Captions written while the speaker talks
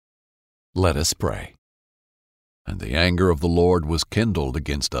Let us pray. And the anger of the Lord was kindled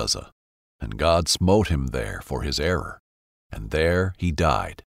against Uzzah, and God smote him there for his error, and there he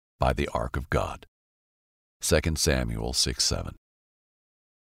died by the ark of God. 2 Samuel 6:7.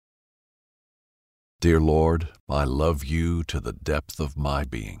 Dear Lord, I love you to the depth of my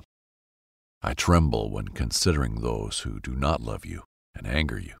being. I tremble when considering those who do not love you and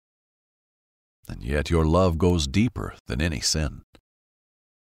anger you. And yet your love goes deeper than any sin.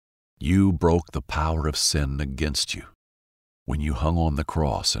 You broke the power of sin against you when you hung on the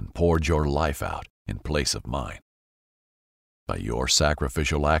cross and poured your life out in place of mine. By your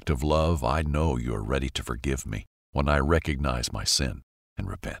sacrificial act of love, I know you are ready to forgive me when I recognize my sin and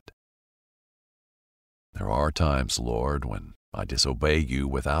repent. There are times, Lord, when I disobey you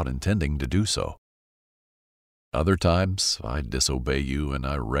without intending to do so. Other times, I disobey you and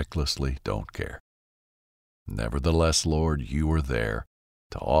I recklessly don't care. Nevertheless, Lord, you are there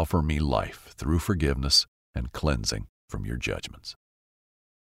to offer me life through forgiveness and cleansing from your judgments.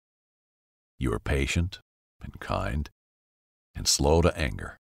 You are patient and kind and slow to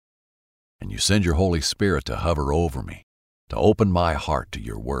anger, and you send your Holy Spirit to hover over me, to open my heart to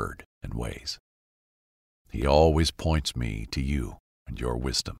your word and ways. He always points me to you and your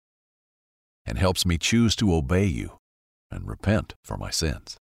wisdom, and helps me choose to obey you and repent for my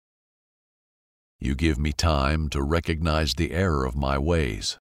sins. You give me time to recognize the error of my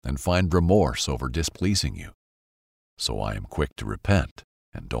ways and find remorse over displeasing you, so I am quick to repent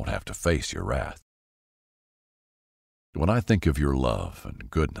and don't have to face your wrath. When I think of your love and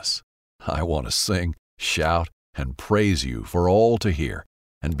goodness, I want to sing, shout, and praise you for all to hear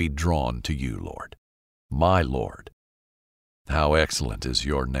and be drawn to you, Lord, my Lord. How excellent is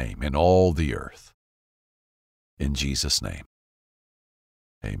your name in all the earth. In Jesus' name,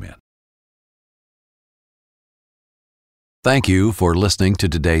 amen. Thank you for listening to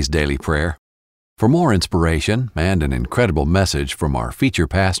today's daily prayer. For more inspiration and an incredible message from our feature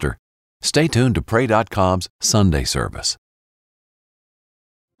pastor, stay tuned to Pray.com's Sunday service.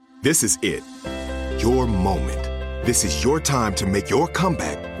 This is it, your moment. This is your time to make your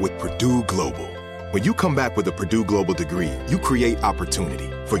comeback with Purdue Global. When you come back with a Purdue Global degree, you create opportunity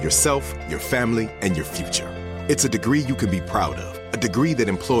for yourself, your family, and your future. It's a degree you can be proud of, a degree that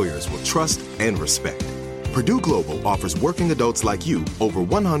employers will trust and respect. Purdue Global offers working adults like you over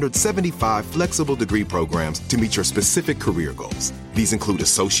 175 flexible degree programs to meet your specific career goals. These include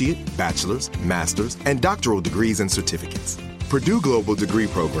associate, bachelor's, master's, and doctoral degrees and certificates. Purdue Global degree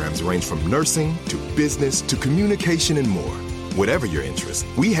programs range from nursing to business to communication and more. Whatever your interest,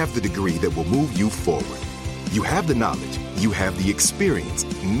 we have the degree that will move you forward. You have the knowledge, you have the experience.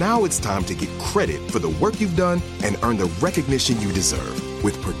 Now it's time to get credit for the work you've done and earn the recognition you deserve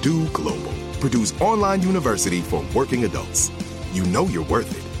with Purdue Global, Purdue's online university for working adults. You know you're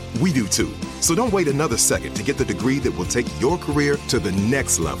worth it. We do too. So don't wait another second to get the degree that will take your career to the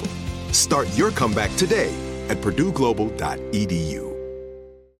next level. Start your comeback today at purdueglobal.edu.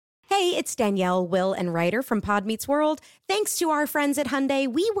 Hey, it's Danielle, Will, and Ryder from Pod Meets World. Thanks to our friends at Hyundai,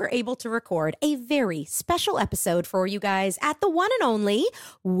 we were able to record a very special episode for you guys at the one and only,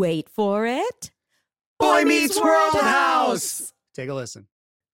 wait for it, Boy Meets World House. Take a listen.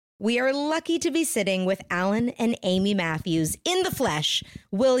 We are lucky to be sitting with Alan and Amy Matthews in the flesh,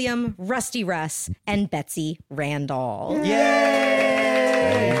 William, Rusty Russ, and Betsy Randall.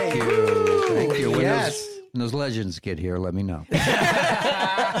 Yay! Thank you. Thank you. When those legends get here, let me know.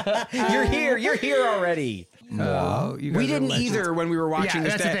 You're here already. No, We didn't either when we were watching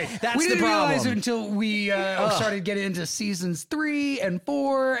this. That's we the didn't realize problem. it until we started getting into seasons 3 and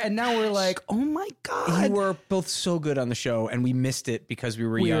 4, and now we're like, oh my God. You were both so good on the show, and we missed it because we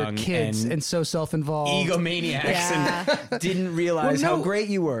were young kids and so self-involved. egomaniacs and didn't realize how great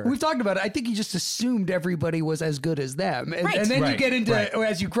you were. We've talked about it. I think you just assumed everybody was as good as them. And then you get into,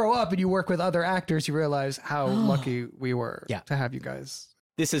 as you grow up and you work with other actors, you realize how lucky we were to have you guys.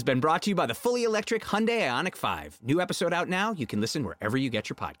 This has been brought to you by the fully electric Hyundai Ioniq 5. New episode out now. You can listen wherever you get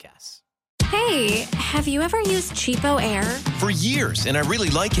your podcasts. Hey, have you ever used Cheapo Air? For years, and I really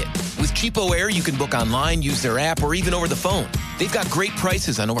like it. With Cheapo Air, you can book online, use their app, or even over the phone. They've got great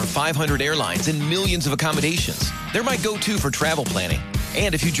prices on over 500 airlines and millions of accommodations. They're my go-to for travel planning.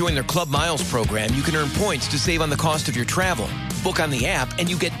 And if you join their Club Miles program, you can earn points to save on the cost of your travel. Book on the app, and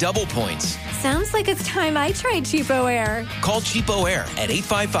you get double points. Sounds like it's time I tried Cheapo Air. Call Cheapo Air at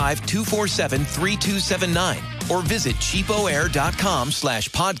 855-247-3279 or visit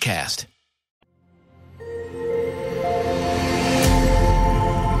cheapoair.com/podcast.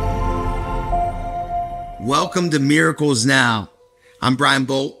 Welcome to Miracles Now. I'm Brian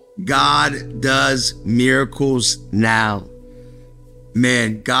Bolt. God does miracles now.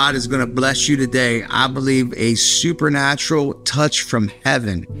 Man, God is going to bless you today. I believe a supernatural touch from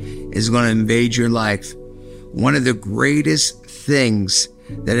heaven is going to invade your life. One of the greatest things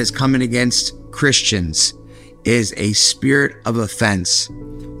that is coming against Christians is a spirit of offense.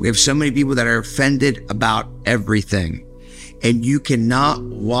 We have so many people that are offended about everything. And you cannot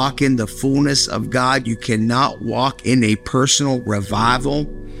walk in the fullness of God. You cannot walk in a personal revival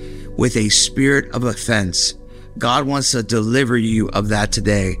with a spirit of offense. God wants to deliver you of that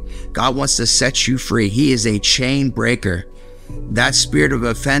today. God wants to set you free. He is a chain breaker. That spirit of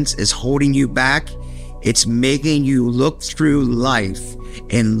offense is holding you back. It's making you look through life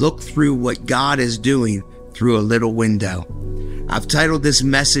and look through what God is doing through a little window. I've titled this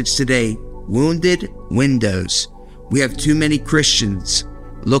message today, Wounded Windows. We have too many Christians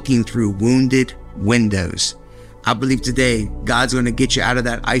looking through wounded windows. I believe today God's going to get you out of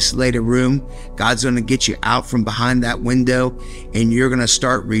that isolated room. God's going to get you out from behind that window, and you're going to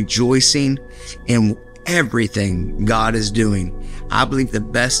start rejoicing in everything God is doing. I believe the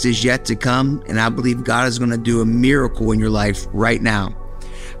best is yet to come, and I believe God is going to do a miracle in your life right now.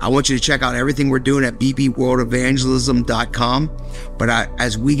 I want you to check out everything we're doing at bbworldevangelism.com. But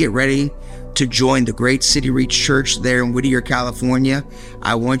as we get ready to join the Great City Reach Church there in Whittier, California,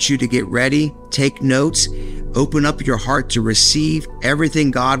 I want you to get ready, take notes, open up your heart to receive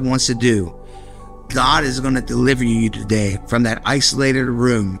everything God wants to do. God is going to deliver you today from that isolated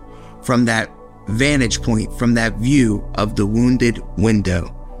room, from that vantage point, from that view of the wounded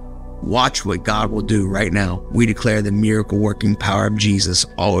window. Watch what God will do right now. We declare the miracle working power of Jesus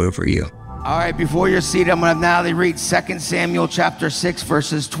all over you. All right, before you're seated, I'm going to have Natalie read 2 Samuel chapter 6,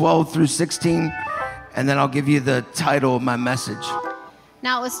 verses 12 through 16, and then I'll give you the title of my message.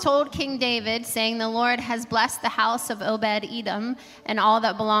 Now it was told King David, saying, the Lord has blessed the house of Obed-Edom and all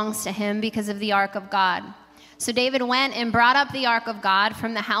that belongs to him because of the ark of God. So David went and brought up the ark of God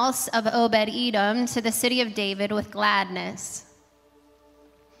from the house of Obed-Edom to the city of David with gladness.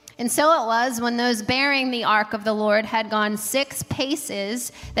 And so it was, when those bearing the ark of the Lord had gone 6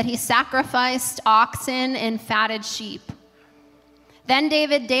 paces, that he sacrificed oxen and fatted sheep. Then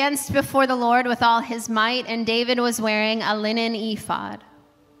David danced before the Lord with all his might, and David was wearing a linen ephod.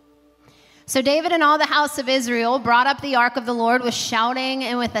 So David and all the house of Israel brought up the ark of the Lord with shouting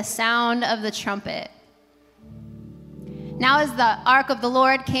and with the sound of the trumpet. Now as the ark of the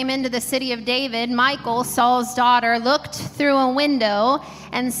Lord came into the city of David, Michal, Saul's daughter, looked through a window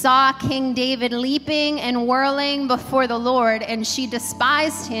and saw King David leaping and whirling before the Lord, and she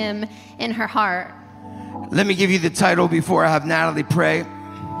despised him in her heart. Let me give you the title before I have Natalie pray.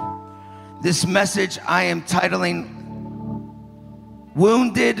 This message I am titling,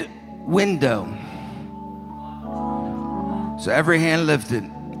 Wounded Window. So every hand lifted.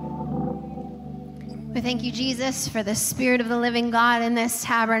 We thank you, Jesus, for the Spirit of the living God in this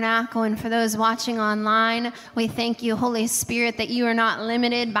tabernacle, and for those watching online. We thank you, Holy Spirit, that you are not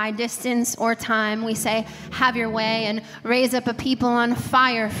limited by distance or time. We say, have your way and raise up a people on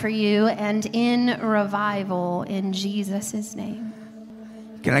fire for you and in revival in Jesus' name.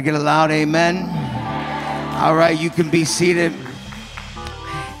 Can I get a loud amen? All right, you can be seated.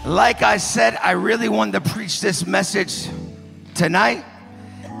 Like I said, I really wanted to preach this message tonight.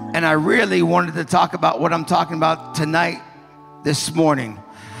 And I really wanted to talk about what I'm talking about tonight, this morning.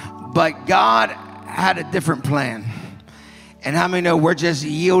 But God had a different plan. And how many know we're just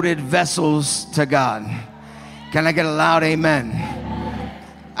yielded vessels to God? Can I get a loud amen?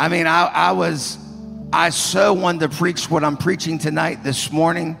 I mean, I so wanted to preach what I'm preaching tonight, this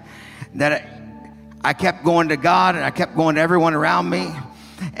morning, that I kept going to God and I kept going to everyone around me.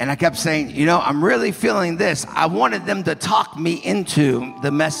 And I kept saying, you know, I'm really feeling this. I wanted them to talk me into the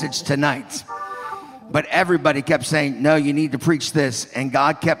message tonight. But everybody kept saying, no, you need to preach this. And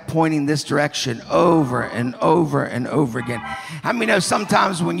God kept pointing this direction over and over and over again. How many know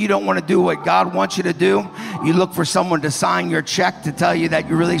sometimes when you don't want to do what God wants you to do, you look for someone to sign your check to tell you that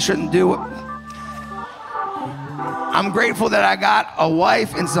you really shouldn't do it? I'm grateful that I got a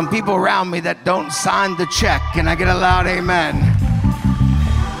wife and some people around me that don't sign the check. Can I get a loud amen?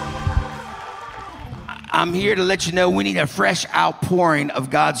 I'm here to let you know we need a fresh outpouring of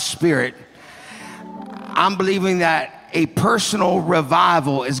God's Spirit. I'm believing that a personal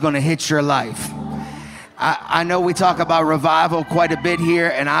revival is going to hit your life. I know we talk about revival quite a bit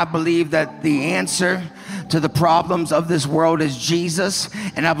here, and I believe that the answer to the problems of this world is Jesus,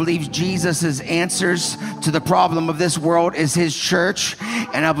 and I believe Jesus' answers to the problem of this world is his church,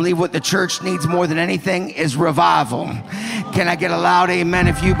 and I believe what the church needs more than anything is revival. Can I get a loud amen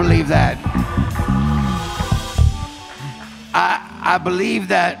if you believe that? I believe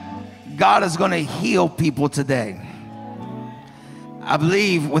that God is going to heal people today. I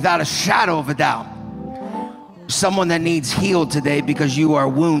believe without a shadow of a doubt, someone that needs healed today because you are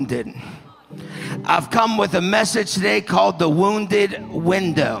wounded. I've come with a message today called the wounded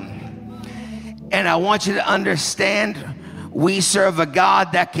window. And I want you to understand, we serve a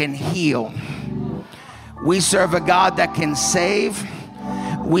God that can heal. We serve a God that can save.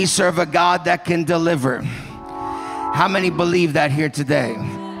 We serve a God that can deliver. How many believe that here today?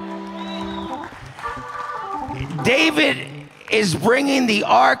 David is bringing the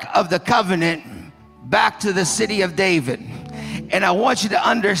Ark of the Covenant back to the city of David. And I want you to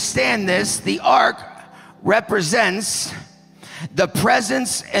understand this. The Ark represents the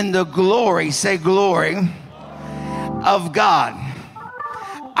presence and the glory, say glory, of God.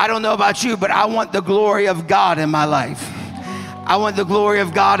 I don't know about you, but I want the glory of God in my life. I want the glory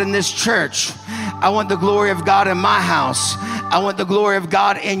of God in this church. I want the glory of God in my house. I want the glory of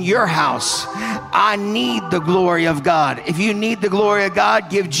God in your house. I need the glory of God. If you need the glory of God,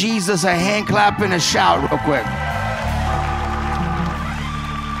 give Jesus a hand clap and a shout real quick.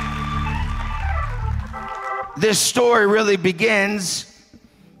 This story really begins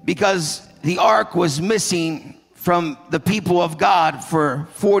because the ark was missing from the people of God for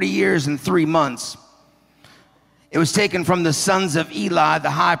 40 years and 3 months. It was taken from the sons of Eli,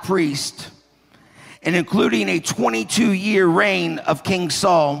 the high priest, and including a 22-year reign of King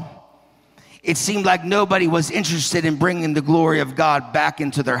Saul, it seemed like nobody was interested in bringing the glory of God back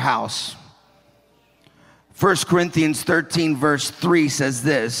into their house. 1 Corinthians 13 verse 3 says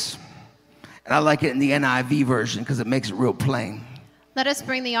this, and I like it in the NIV version because it makes it real plain. Let us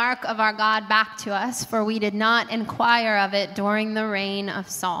bring the ark of our God back to us, for we did not inquire of it during the reign of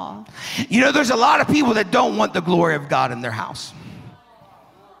Saul. You know, there's a lot of people that don't want the glory of God in their house.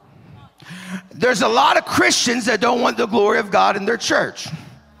 There's a lot of Christians that don't want the glory of God in their church.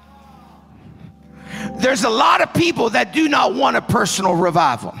 There's a lot of people that do not want a personal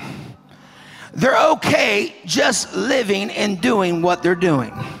revival. They're okay just living and doing what they're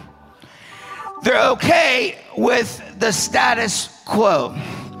doing. They're okay with the status quo.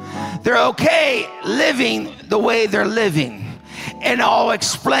 They're okay living the way they're living. And I'll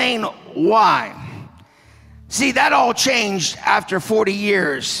explain why. See, that all changed after 40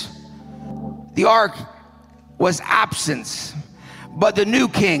 years. The ark was absent, but the new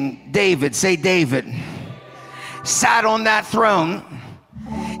king, David, say David, sat on that throne,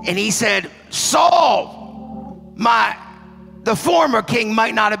 and he said, Saul, the former king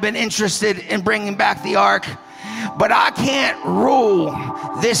might not have been interested in bringing back the ark, but I can't rule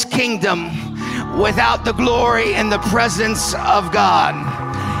this kingdom without the glory and the presence of God.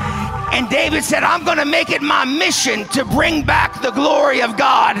 And David said, I'm going to make it my mission to bring back the glory of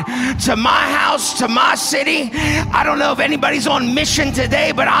God to my house, to my city. I don't know if anybody's on mission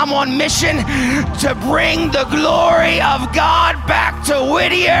today, but I'm on mission to bring the glory of God back to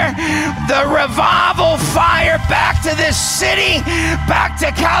Whittier, the revival fire back to this city, back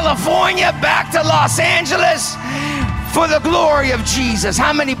to California, back to Los Angeles, for the glory of Jesus.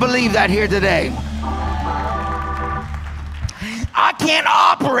 How many believe that here today? I can't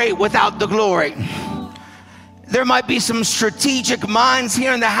operate without the glory. There might be some strategic minds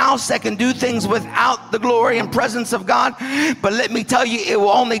here in the house that can do things without the glory and presence of God, but let me tell you, it will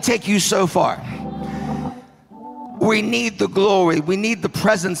only take you so far. We need the glory. We need the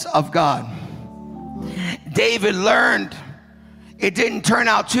presence of God. David learned it didn't turn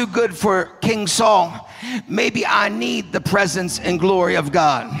out too good for King Saul. Maybe I need the presence and glory of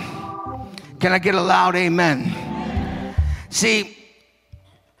God. Can I get a loud amen? See,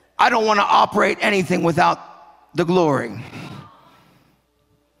 I don't want to operate anything without the glory.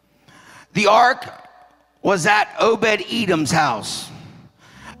 The ark was at Obed-Edom's house.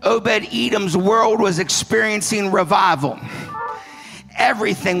 Obed-Edom's world was experiencing revival.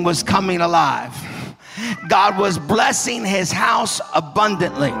 Everything was coming alive. God was blessing his house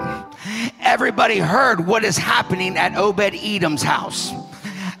abundantly. Everybody heard what is happening at Obed-Edom's house.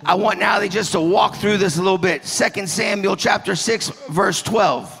 I want now just to walk through this a little bit. 2 Samuel chapter 6, verse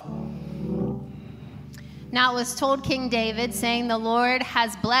 12. Now it was told King David, saying, the Lord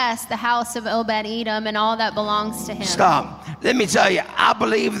has blessed the house of Obed-Edom and all that belongs to him. Stop. Let me tell you, I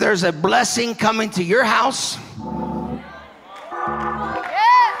believe there's a blessing coming to your house.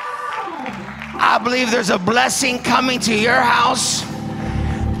 I believe there's a blessing coming to your house.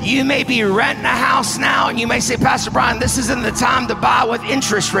 You may be renting a house now, and you may say, Pastor Brian, this isn't the time to buy with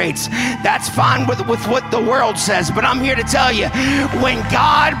interest rates. That's fine with what the world says, but I'm here to tell you, when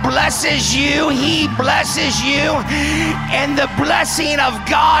God blesses you, he blesses you, and the blessing of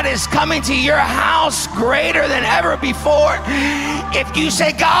God is coming to your house greater than ever before. If you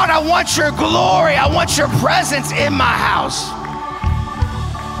say, God, I want your glory, I want your presence in my house.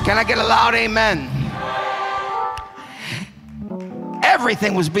 Can I get a loud amen?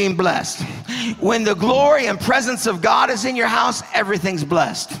 Everything was being blessed. When the glory and presence of God is in your house, everything's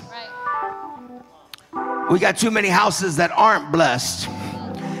blessed. We got too many houses that aren't blessed.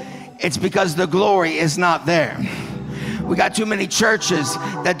 It's because the glory is not there. We got too many churches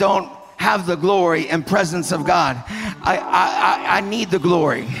that don't have the glory and presence of God. I need the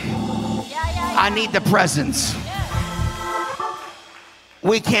glory. I need the presence.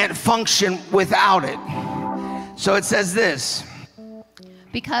 We can't function without it. So it says this.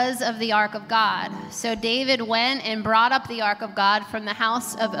 Because of the ark of God. So David went and brought up the ark of God from the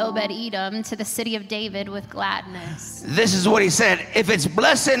house of Obed-Edom to the city of David with gladness. This is what he said. If it's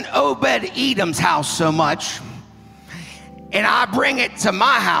blessing Obed-Edom's house so much, and I bring it to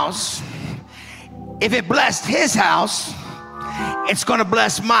my house, if it blessed his house, it's going to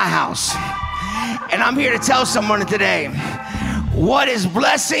bless my house. And I'm here to tell someone today, what is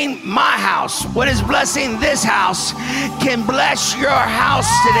blessing my house, what is blessing this house, can bless your house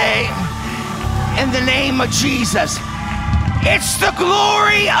today in the name of Jesus. It's the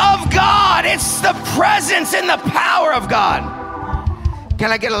glory of God. It's the presence and the power of God.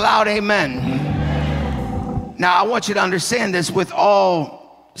 Can I get a loud amen? Now, I want you to understand this with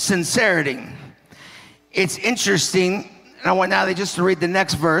all sincerity. It's interesting, and I want now just to read the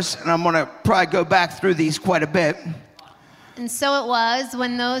next verse, and I'm going to probably go back through these quite a bit. And so it was,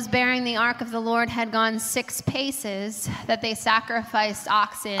 when those bearing the ark of the Lord had gone 6 paces, that they sacrificed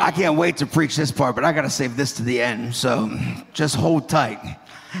oxen. I can't wait to preach this part, but I got to save this to the end, so just hold tight.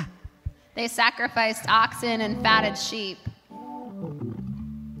 They sacrificed oxen and fatted sheep.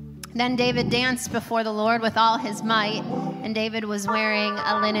 Then David danced before the Lord with all his might, and David was wearing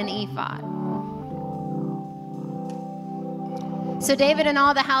a linen ephod. So David and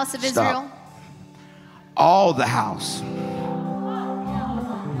all the house of Israel. All the house.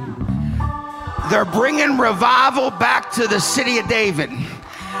 They're bringing revival back to the city of David.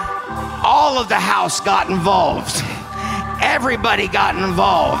 All of the house got involved. Everybody got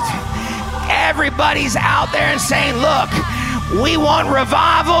involved. Everybody's out there and saying, look, we want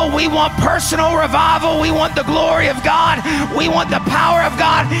revival. We want personal revival. We want the glory of God. We want the power of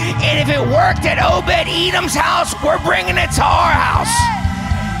God. And if it worked at Obed-Edom's house, we're bringing it to our house.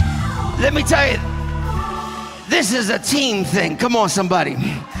 Let me tell you, this is a team thing. Come on, somebody.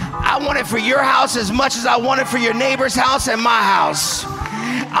 I want it for your house as much as I want it for your neighbor's house and my house.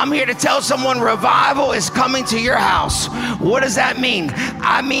 I'm here to tell someone revival is coming to your house. What does that mean?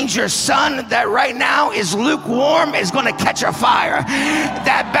 That means your son that right now is lukewarm is going to catch a fire.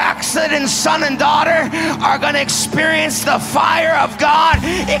 That backslidden son and daughter are going to experience the fire of God,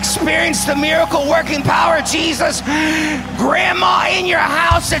 experience the miracle working power of Jesus. Grandma in your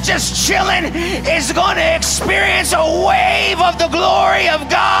house that's just chilling is going to experience a wave of the glory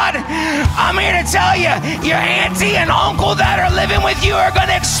of God. I'm here to tell you, your auntie and uncle that are living with you are going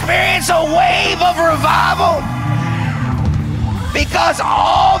to experience a wave of revival because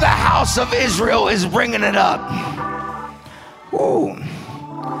all the house of Israel is bringing it up. Ooh.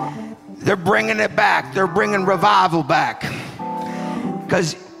 They're bringing it back. They're bringing revival back.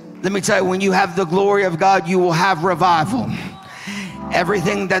 Because let me tell you, when you have the glory of God, you will have revival.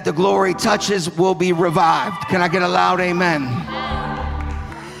 Everything that the glory touches will be revived. Can I get a loud amen?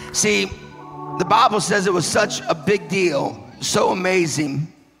 See, the Bible says it was such a big deal, so amazing,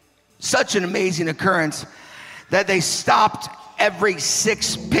 such an amazing occurrence that they stopped every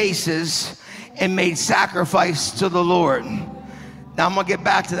 6 paces and made sacrifice to the Lord. Now I'm gonna get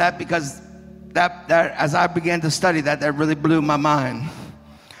back to that because that as I began to study that really blew my mind.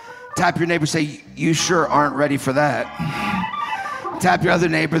 Tap your neighbor, say, you sure aren't ready for that. Tap your other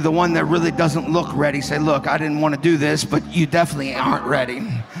neighbor, the one that really doesn't look ready, say, look, I didn't want to do this, but you definitely aren't ready.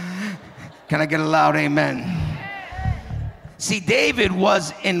 Can I get a loud amen? See, David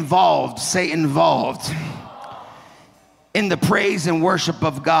was involved, say involved, in the praise and worship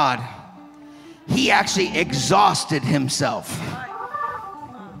of God. He actually exhausted himself.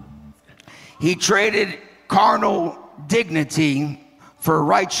 He traded carnal dignity for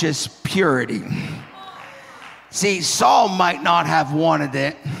righteous purity. See, Saul might not have wanted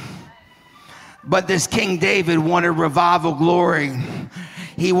it, but this King David wanted revival glory.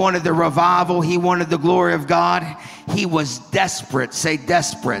 He wanted the revival. He wanted the glory of God. He was desperate. Say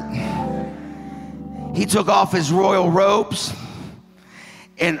desperate. He took off his royal robes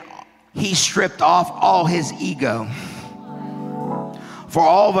and he stripped off all his ego. For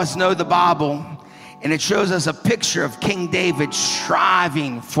all of us know the Bible, and it shows us a picture of King David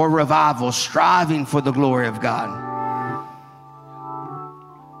striving for revival, striving for the glory of God.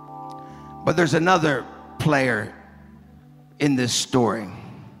 But there's another player in this story.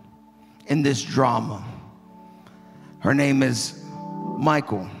 in this drama. Her name is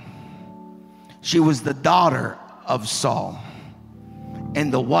Michal. She was the daughter of Saul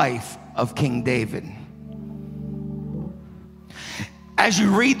and the wife of King David. As you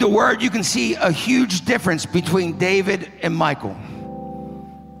read the word, you can see a huge difference between David and Michal.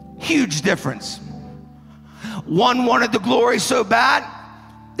 Huge difference. One wanted the glory so bad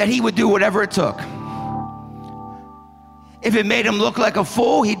that he would do whatever it took. If it made him look like a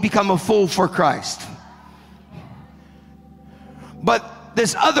fool, he'd become a fool for Christ. But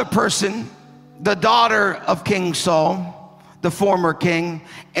this other person, the daughter of King Saul, the former king,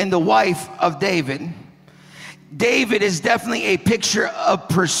 and the wife of David, David is definitely a picture of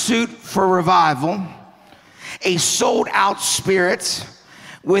pursuit for revival, a sold out spirit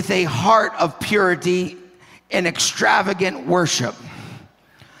with a heart of purity and extravagant worship.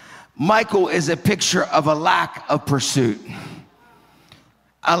 Michal is a picture of a lack of pursuit.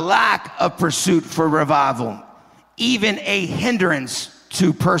 A lack of pursuit for revival, even a hindrance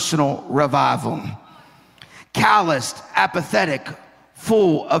to personal revival. Calloused, apathetic,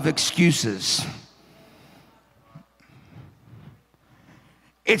 full of excuses.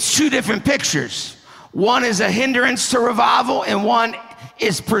 It's two different pictures. One is a hindrance to revival, and one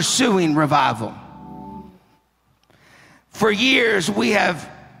is pursuing revival. For years, we have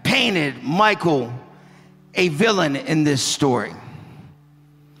painted Michal a villain in this story.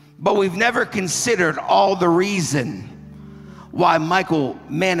 But we've never considered all the reason why Michal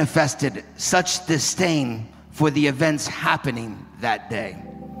manifested such disdain for the events happening that day.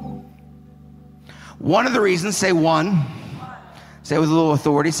 One of the reasons, say one. Say it with a little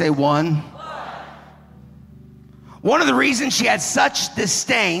authority, say one. One of the reasons she had such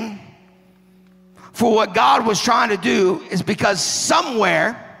disdain for what God was trying to do is because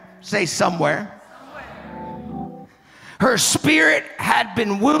somewhere, say somewhere, her spirit had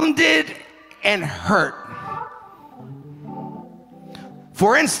been wounded and hurt.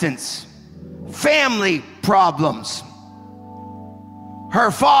 For instance, family problems. Her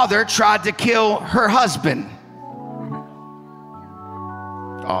father tried to kill her husband.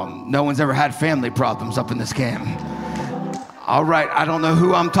 No one's ever had family problems up in this camp. All right, I don't know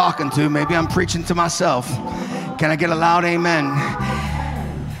who I'm talking to. Maybe I'm preaching to myself. Can I get a loud amen?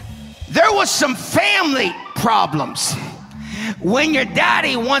 There was some family problems. When your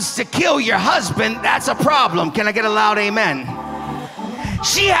daddy wants to kill your husband, that's a problem. Can I get a loud amen?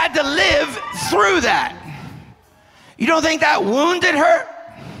 She had to live through that. You don't think that wounded her?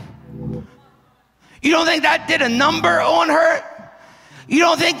 You don't think that did a number on her? You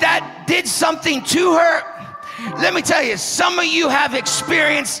don't think that did something to her? Let me tell you, some of you have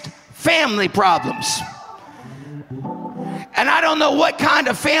experienced family problems. And I don't know what kind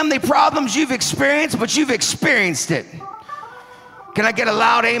of family problems you've experienced, but you've experienced it. Can I get a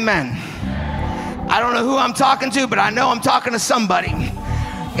loud amen? I don't know who I'm talking to, but I know I'm talking to somebody.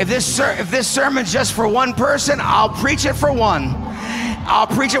 If this sermon's just for one person, I'll preach it for one. I'll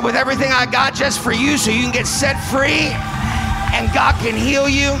preach it with everything I got just for you so you can get set free and God can heal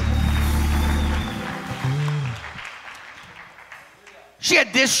you. She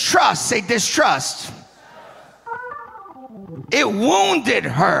had distrust. Say distrust. It wounded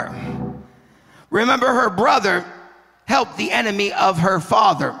her. Remember, her brother helped the enemy of her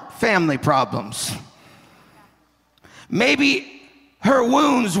father. Family problems. Maybe her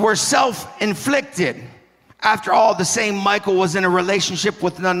wounds were self-inflicted. After all, the same Michal was in a relationship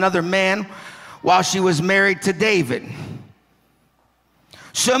with another man while she was married to David.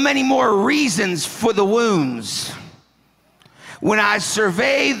 So many more reasons for the wounds. When I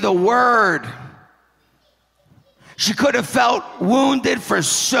survey the word, she could have felt wounded for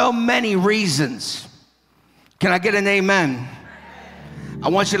so many reasons. Can I get an amen? I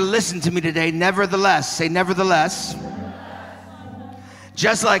want you to listen to me today. Nevertheless, say nevertheless.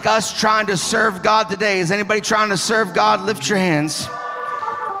 Just like us trying to serve God today. Is anybody trying to serve God? Lift your hands.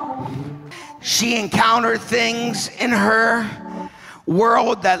 She encountered things in her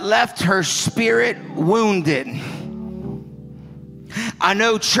world that left her spirit wounded. I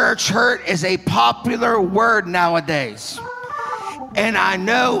know church hurt is a popular word nowadays. And I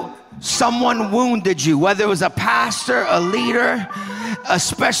know someone wounded you, whether it was a pastor, a leader,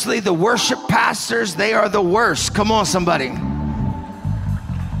 especially the worship pastors. They are the worst. Come on, somebody.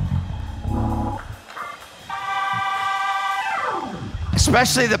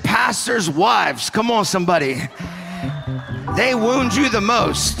 Especially the pastors' wives. Come on, somebody. They wound you the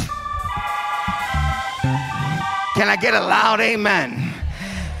most. Can I get a loud amen?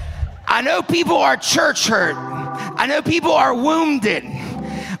 I know people are church hurt. I know people are wounded.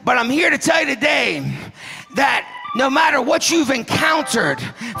 But I'm here to tell you today that No matter what you've encountered,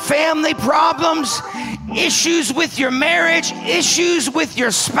 family problems, issues with your marriage, issues with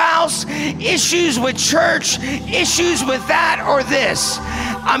your spouse, issues with church, issues with that or this,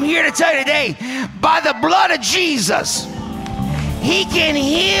 I'm here to tell you today, by the blood of Jesus, he can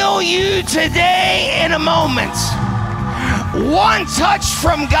heal you today in a moment. One touch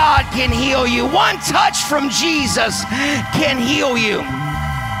from God can heal you. One touch from Jesus can heal you.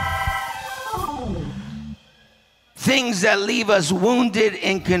 Things that leave us wounded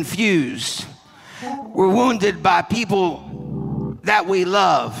and confused. We're wounded by people that we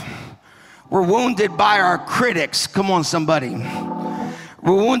love. We're wounded by our critics. Come on, somebody.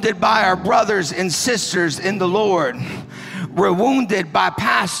 We're wounded by our brothers and sisters in the Lord. We're wounded by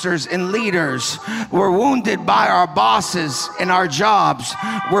pastors and leaders. We're wounded by our bosses and our jobs.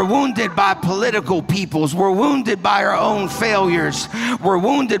 We're wounded by political peoples. We're wounded by our own failures. We're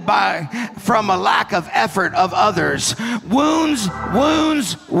wounded from a lack of effort of others. Wounds,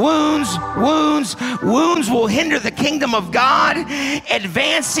 wounds, wounds, wounds. Wounds will hinder the kingdom of God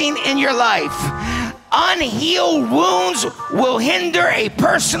advancing in your life. Unhealed wounds will hinder a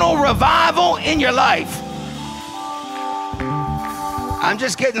personal revival in your life. I'm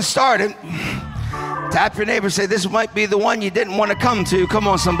just getting started. Tap your neighbor, say, this might be the one you didn't want to come to. Come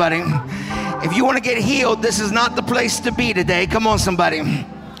on, somebody. If you want to get healed, this is not the place to be today. Come on, somebody.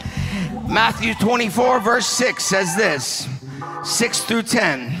 Matthew 24, verse 6 says this, 6 through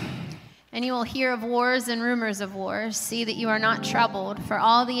 10. And you will hear of wars and rumors of wars. See that you are not troubled, for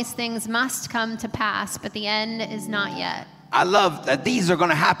all these things must come to pass, but the end is not yet. I love that these are going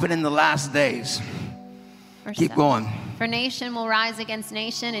to happen in the last days. Keep going. For nation will rise against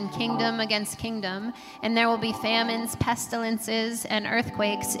nation and kingdom against kingdom, and there will be famines, pestilences, and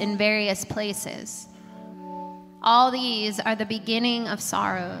earthquakes in various places. All these are the beginning of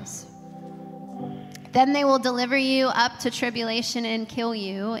sorrows. Then they will deliver you up to tribulation and kill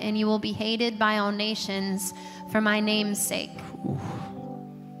you, and you will be hated by all nations for my name's sake.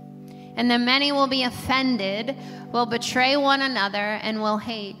 And then many will be offended, will betray one another, and will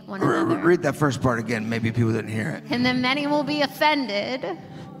hate one another. Read that first part again. Maybe people didn't hear it. And then many will be offended.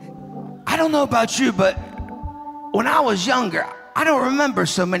 I don't know about you, but when I was younger, I don't remember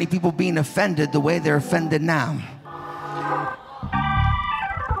so many people being offended the way they're offended now.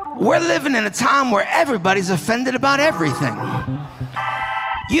 We're living in a time where everybody's offended about everything.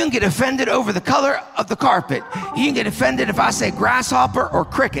 You can get offended over the color of the carpet. You can get offended if I say grasshopper or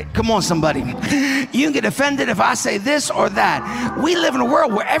cricket. Come on, somebody. You can get offended if I say this or that. We live in a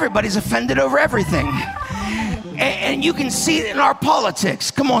world where everybody's offended over everything. And you can see it in our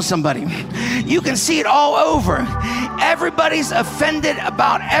politics. Come on, somebody. You can see it all over. Everybody's offended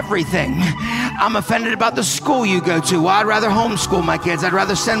about everything. I'm offended about the school you go to. Well, I'd rather homeschool my kids. I'd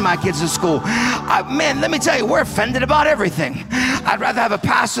rather send my kids to school. Man, let me tell you, we're offended about everything. I'd rather have a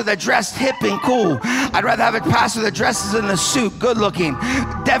pastor that dressed hip and cool. I'd rather have a pastor that dresses in a suit, good looking,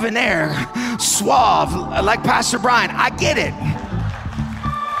 debonair, suave, like Pastor Brian. I get it.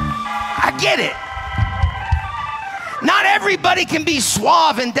 I get it. Not everybody can be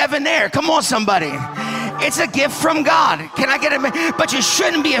suave and debonair. Come on, somebody. It's a gift from God. Can I get it? But you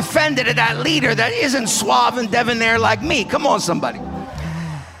shouldn't be offended at that leader that isn't suave and debonair like me. Come on, somebody.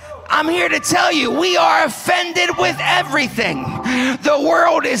 I'm here to tell you, we are offended with everything. The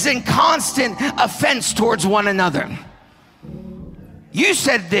world is in constant offense towards one another. You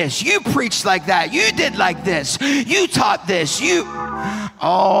said this, you preached like that, you did like this, you taught this,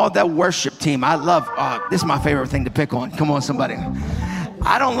 oh, that worship team, I love, this is my favorite thing to pick on. Come on, somebody.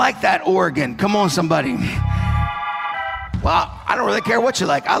 I don't like that organ. Come on, somebody. Well, I don't really care what you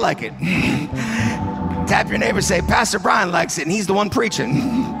like. I like it. Tap your neighbor, say, Pastor Brian likes it, and he's the one preaching.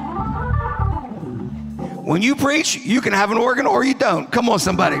 When you preach, you can have an organ or you don't. Come on,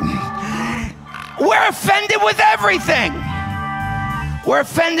 somebody. We're offended with everything. We're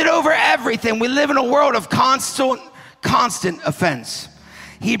offended over everything. We live in a world of constant offense.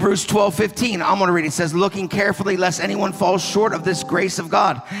 Hebrews 12:15, I'm going to read it. It says, looking carefully lest anyone falls short of this grace of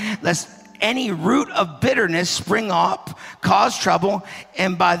God, lest any root of bitterness spring up, cause trouble,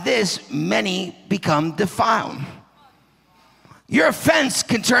 and by this many become defiled. Your offense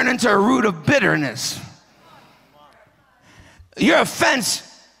can turn into a root of bitterness. Your offense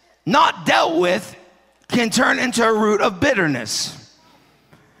not dealt with can turn into a root of bitterness.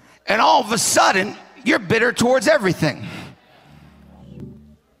 And all of a sudden, you're bitter towards everything.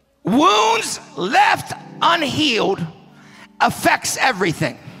 Wounds left unhealed affects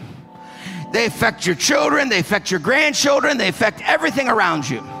everything. They affect your children, they affect your grandchildren, they affect everything around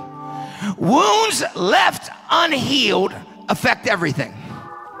you. Wounds left unhealed affect everything.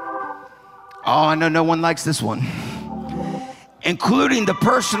 Oh, I know no one likes this one. Including the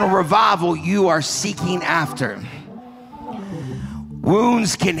personal revival you are seeking after.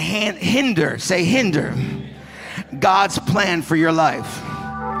 Wounds can hinder, say hinder, God's plan for your life.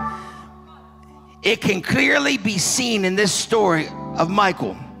 It can clearly be seen in this story of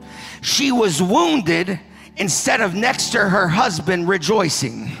Michal. She was wounded instead of next to her husband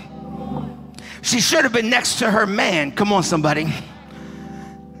rejoicing. She should have been next to her man. Come on, somebody.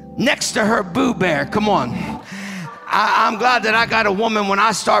 Next to her boo bear. Come on. I'm glad that I got a woman, when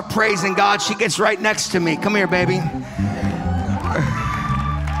I start praising God, she gets right next to me. Come here, baby.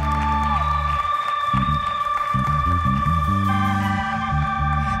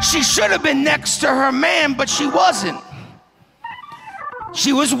 She should have been next to her man, but she wasn't.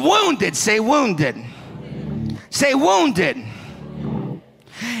 She was wounded. Say wounded. Say wounded.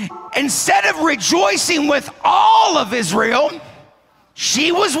 Instead of rejoicing with all of Israel,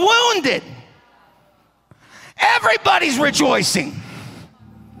 she was wounded. Everybody's rejoicing.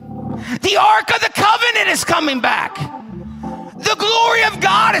 The Ark of the Covenant is coming back. The glory of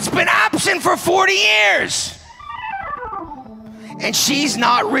God has been absent for 40 years. And she's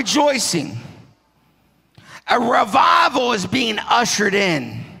not rejoicing. A revival is being ushered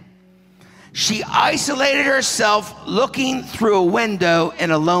in. She isolated herself, looking through a window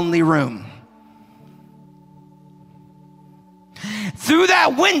in a lonely room. Through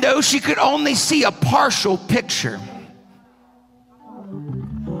that window, she could only see a partial picture.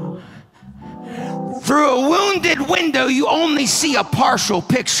 Through a wounded window, you only see a partial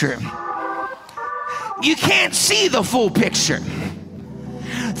picture. You can't see the full picture.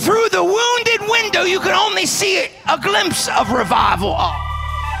 Through the wounded window, you can only see a glimpse of revival.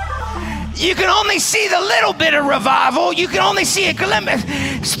 You can only see the little bit of revival. You can only see a glimpse.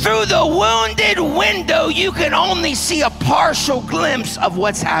 Through the wounded window, you can only see a partial glimpse of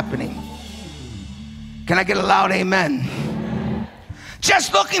what's happening. Can I get a loud amen?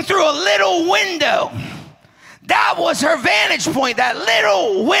 Just looking through a little window. That was her vantage point, that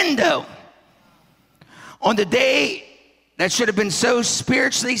little window. On the day that should have been so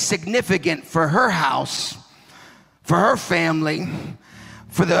spiritually significant for her house, for her family,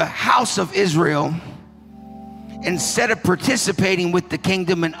 for the house of Israel, instead of participating with the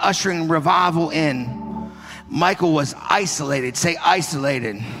kingdom and ushering revival in, Michal was isolated. Say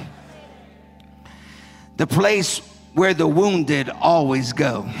isolated. The place where the wounded always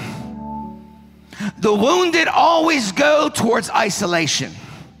go. The wounded always go towards isolation.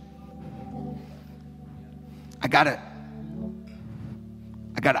 I gotta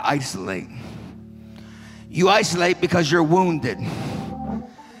isolate. You isolate because you're wounded.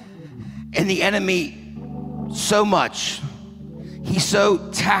 And the enemy, so much, he's so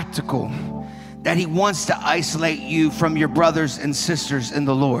tactical that he wants to isolate you from your brothers and sisters in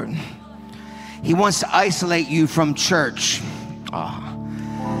the Lord. He wants to isolate you from church.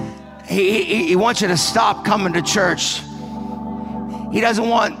 He wants you to stop coming to church. He doesn't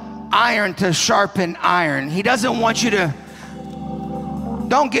want iron to sharpen iron. He doesn't want you to,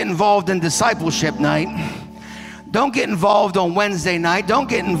 don't get involved in discipleship night. Don't get involved on Wednesday night. Don't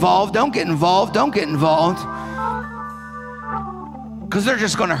get involved. Because they're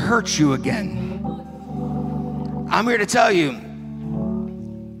just going to hurt you again. I'm here to tell you,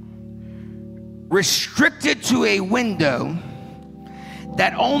 restricted to a window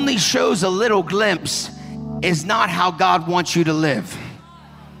that only shows a little glimpse is not how God wants you to live.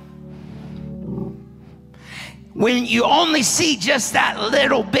 When you only see just that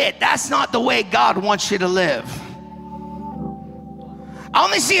little bit, that's not the way God wants you to live. I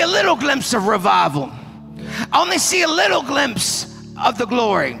only see a little glimpse of revival. I only see a little glimpse of the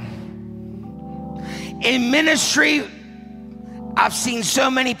glory. In ministry, I've seen so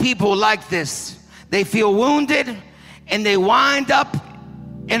many people like this. They feel wounded and they wind up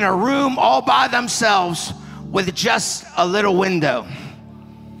in a room all by themselves with just a little window.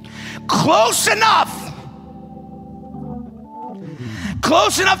 Close enough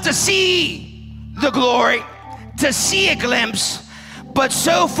to see the glory, to see a glimpse, but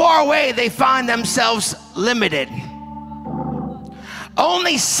so far away they find themselves limited.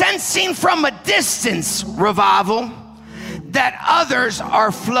 Only sensing from a distance revival that others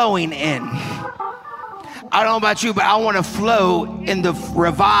are flowing in. I don't know about you, but I want to flow in the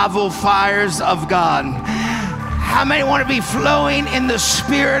revival fires of God. How many want to be flowing in the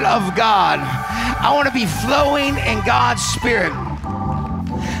Spirit of God? I want to be flowing in God's Spirit.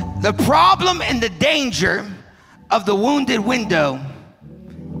 The problem and the danger of the wounded window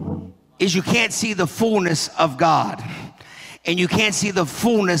is you can't see the fullness of God, and you can't see the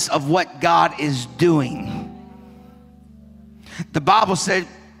fullness of what God is doing. The Bible said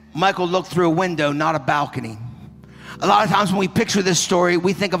Michael looked through a window, not a balcony. A lot of times when we picture this story,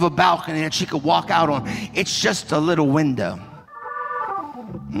 we think of a balcony that she could walk out on. It's just a little window.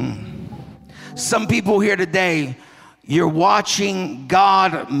 Some people here today, you're watching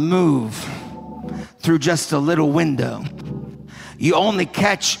God move through just a little window. You only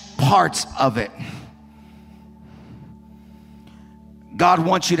catch parts of it. God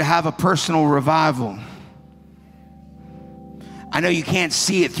wants you to have a personal revival. I know you can't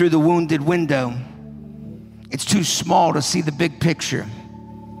see it through the wounded window. It's too small to see the big picture.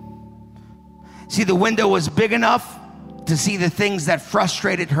 See, the window was big enough to see the things that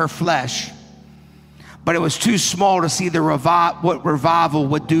frustrated her flesh, but it was too small to see what revival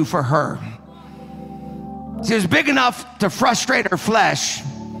would do for her. See, it was big enough to frustrate her flesh,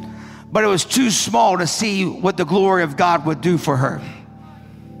 but it was too small to see what the glory of God would do for her.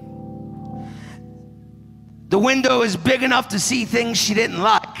 The window is big enough to see things she didn't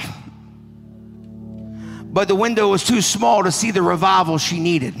like, but the window was too small to see the revival she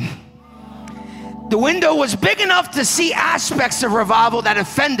needed. The window was big enough to see aspects of revival that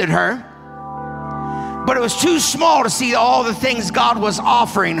offended her, but it was too small to see all the things God was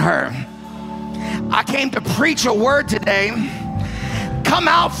offering her. I came to preach a word today. Come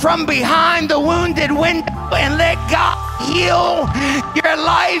out from behind the wounded window and let God heal your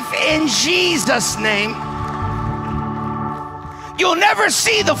life in Jesus' name. You'll never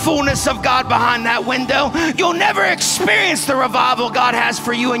see the fullness of God behind that window. You'll never experience the revival God has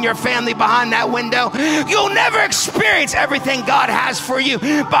for you and your family behind that window. You'll never experience everything God has for you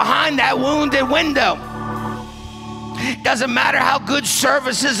behind that wounded window. Doesn't matter how good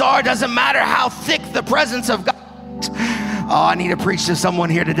services are. Doesn't matter how thick the presence of God is. Oh, I need to preach to someone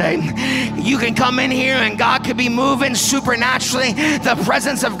here today. You can come in here and God could be moving supernaturally. The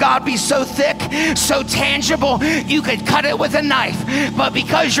presence of God be so thick, so tangible, you could cut it with a knife. But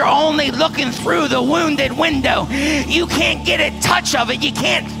because you're only looking through the wounded window, you can't get a touch of it. You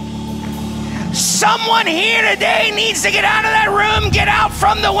can't. Someone here today needs to get out of that room, get out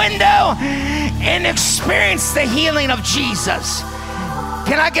from the window, and experience the healing of Jesus.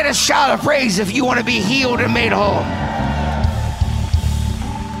 Can I get a shout of praise if you want to be healed and made whole?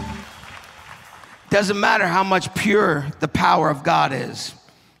 Doesn't matter how much pure the power of God is,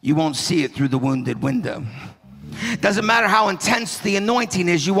 you won't see it through the wounded window. Doesn't matter how intense the anointing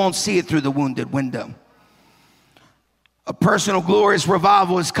is, you won't see it through the wounded window. A personal glorious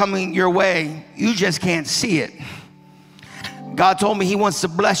revival is coming your way. You just can't see it. God told me he wants to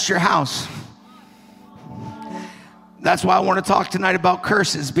bless your house. That's why I want to talk tonight about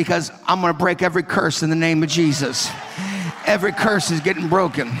curses, because I'm going to break every curse in the name of Jesus. Every curse is getting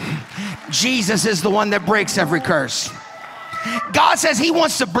broken. Jesus is the one that breaks every curse. God says he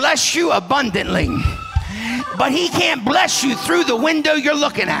wants to bless you abundantly, but he can't bless you through the window you're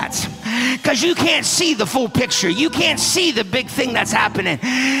looking at, because you can't see the full picture. You can't see the big thing that's happening.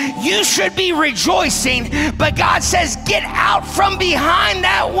 You should be rejoicing, but God says get out from behind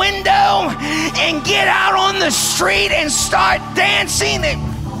that window and get out on the street and start dancing.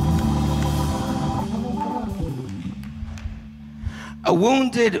 A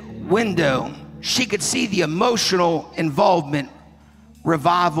wounded window, she could see the emotional involvement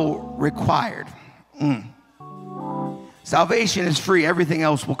revival required. Salvation is free. Everything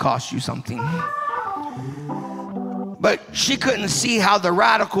else will cost you something. But she couldn't see how the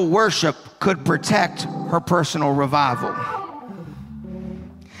radical worship could protect her personal revival.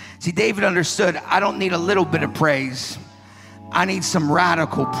 See, David understood, I don't need a little bit of praise. I need some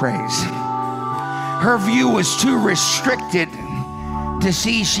radical praise. Her view was too restricted to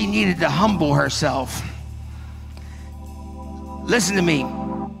see she needed to humble herself. Listen to me.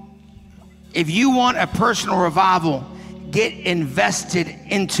 If you want a personal revival, get invested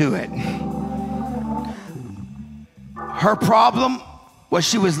into it. Her problem was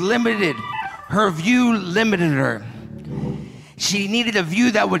she was limited. Her view limited her. She needed a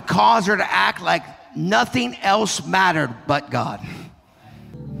view that would cause her to act like nothing else mattered but God.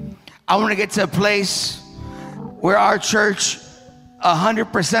 I want to get to a place where our church,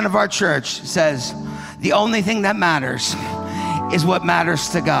 100% of our church says the only thing that matters is what matters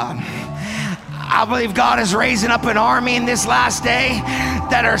to God. I believe God is raising up an army in this last day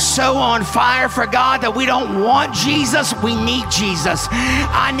that are so on fire for God that we don't want Jesus, we need Jesus.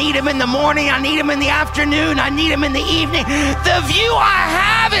 I need him in the morning, I need him in the afternoon, I need him in the evening. The view I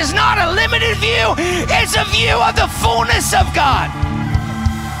have is not a limited view, it's a view of the fullness of God.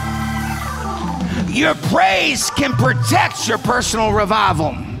 Your praise can protect your personal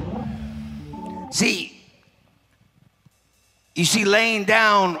revival. You see, laying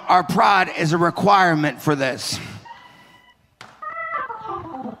down our pride is a requirement for this.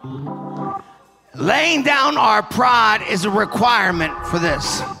 Laying down our pride is a requirement for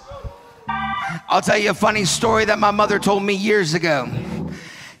this. I'll tell you a funny story that my mother told me years ago.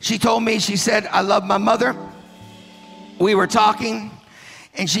 She told me, she said, I love my mother. We were talking,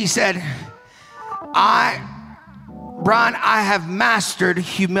 and she said, Brian, I have mastered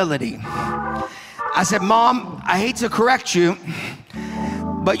humility. I said, Mom, I hate to correct you,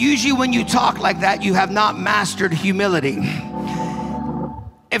 but usually when you talk like that, you have not mastered humility.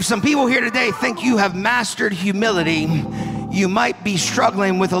 If some people here today think you have mastered humility, you might be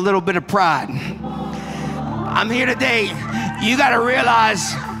struggling with a little bit of pride. I'm here today. You got to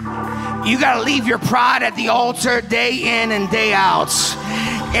realize you got to leave your pride at the altar day in and day out.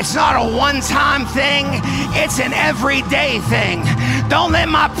 It's not a one-time thing. It's an everyday thing. Don't let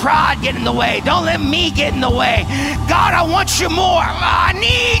my pride get in the way. Don't let me get in the way. God, I want you more. I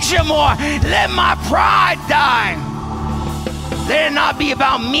need you more. Let my pride die. Let it not be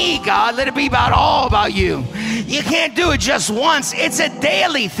about me, God. Let it be all about you. You can't do it just once. It's a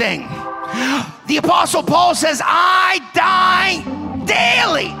daily thing. The Apostle Paul says, I die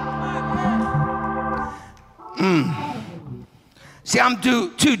daily. See, I'm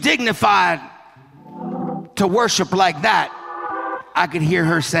too dignified to worship like that. I could hear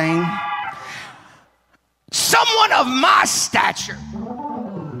her saying, someone of my stature,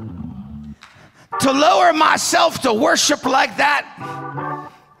 to lower myself to worship like that.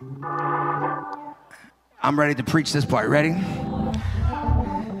 I'm ready to preach this part. Ready?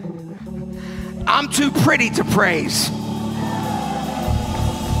 I'm too pretty to praise.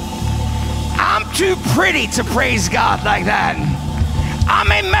 I'm too pretty to praise God like that. I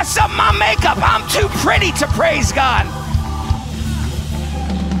may mess up my makeup. I'm too pretty to praise God.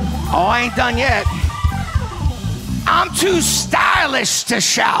 Oh, I ain't done yet. I'm too stylish to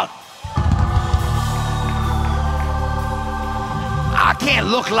shout. I can't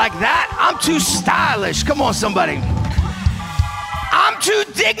look like that. I'm too stylish. Come on, somebody. I'm too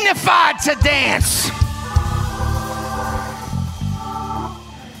dignified to dance.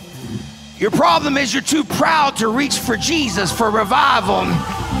 Your problem is you're too proud to reach for Jesus for revival.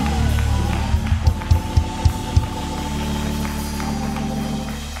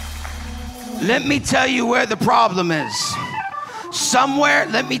 Let me tell you where the problem is. Somewhere,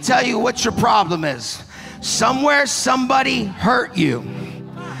 let me tell you what your problem is. Somewhere somebody hurt you.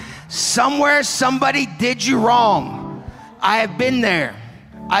 Somewhere somebody did you wrong. I have been there.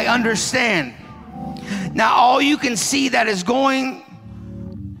 I understand. Now all you can see that is going,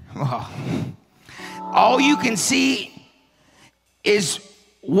 all you can see is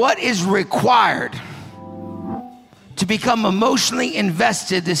what is required to become emotionally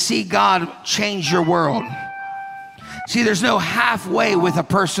invested to see God change your world. See, there's no halfway with a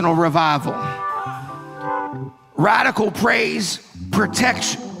personal revival. Radical praise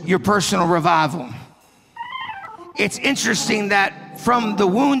protects your personal revival. It's interesting that from the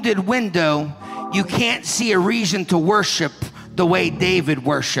wounded window, you can't see a reason to worship the way David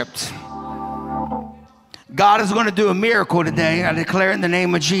worshiped. God is going to do a miracle today. I declare in the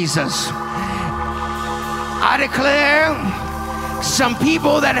name of Jesus. I declare some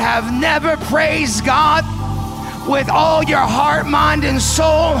people that have never praised God with all your heart, mind, and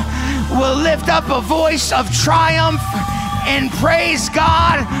soul will lift up a voice of triumph and praise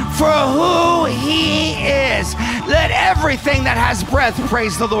God for who He is. Let everything that has breath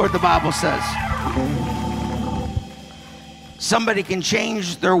praise the Lord, the Bible says. Somebody can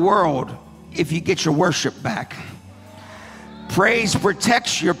change their world if you get your worship back. Praise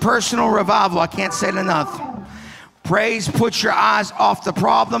protects your personal revival. I can't say it enough. Praise puts your eyes off the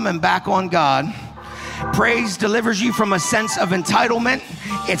problem and back on God. Praise delivers you from a sense of entitlement.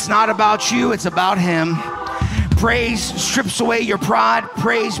 It's not about you, it's about Him. Praise strips away your pride.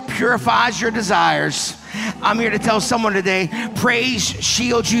 Praise purifies your desires. I'm here to tell someone today, praise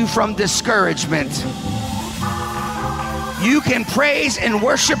shields you from discouragement. You can praise and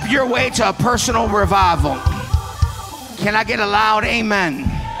worship your way to a personal revival. Can I get a loud amen?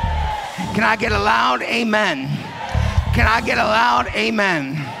 Can I get a loud amen? Can I get a loud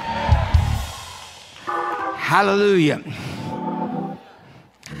amen? Hallelujah.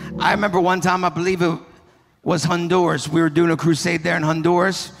 I remember one time, I believe it was Honduras. We were doing a crusade there in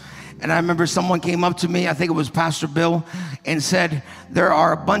Honduras. And I remember someone came up to me, I think it was Pastor Bill, and said, there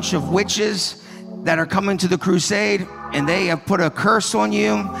are a bunch of witches that are coming to the crusade and they have put a curse on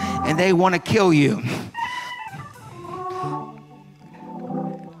you and they want to kill you.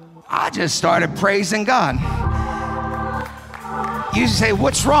 I just started praising God. You say,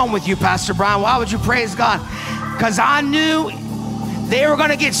 what's wrong with you, Pastor Brian? Why would you praise God? Because I knew they were going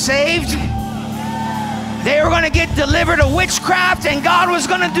to get saved They were going to get delivered of witchcraft, and God was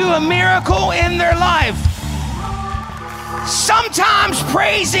going to do a miracle in their life. Sometimes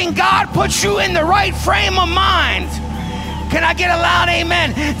praising God puts you in the right frame of mind. Can I get a loud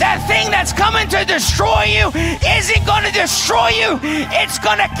amen? That thing that's coming to destroy you isn't going to destroy you. It's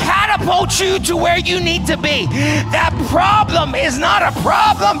going to catapult you to where you need to be. That problem is not a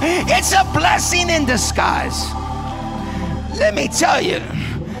problem. It's a blessing in disguise. Let me tell you,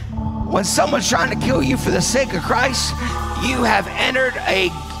 when someone's trying to kill you for the sake of Christ, you have entered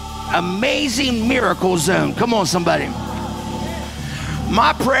an amazing miracle zone. Come on, somebody.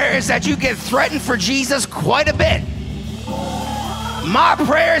 My prayer is that you get threatened for Jesus quite a bit. My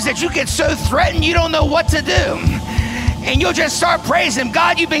prayer is that you get so threatened you don't know what to do. And you'll just start praising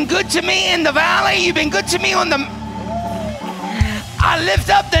God. You've been good to me in the valley. You've been good to me on the... I lift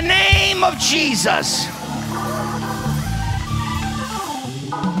up the name of Jesus.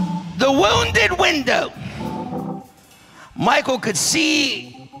 The wounded window. Michael could see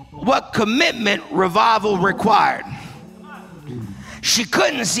what commitment revival required. She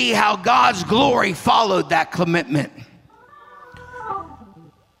couldn't see how God's glory followed that commitment.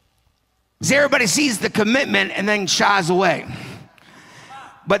 See, everybody sees the commitment and then shies away.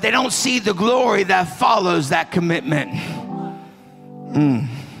 But they don't see the glory that follows that commitment.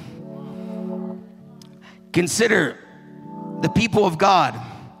 Consider the people of God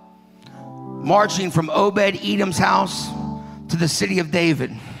marching from Obed-Edom's house to the city of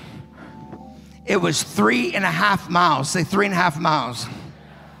David. It was 3.5 miles. Say 3.5 miles.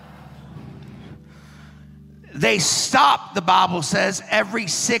 They stopped, the Bible says, every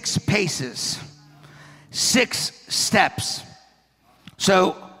 6 paces, 6 steps.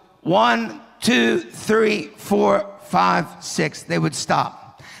 So 1, 2, 3, 4, 5, 6, they would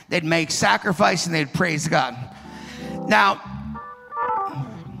stop. They'd make sacrifice and they'd praise God. Now,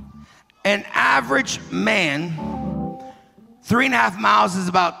 an average man, 3.5 miles is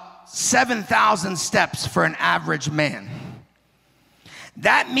about 7,000 steps for an average man.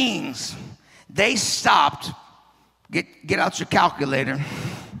 That means they stopped, get out your calculator.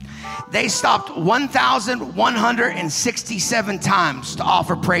 They stopped 1,167 times to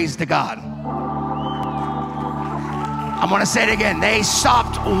offer praise to God. I'm gonna say it again. They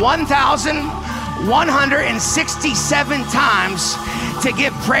stopped 1,167 times to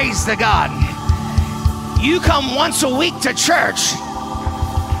give praise to God. You come once a week to church.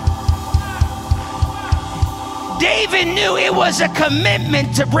 David knew it was a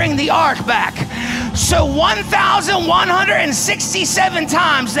commitment to bring the ark back. So 1,167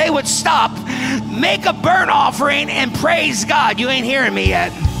 times they would stop, make a burnt offering, and praise God. You ain't hearing me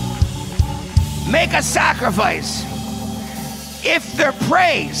yet. Make a sacrifice. If their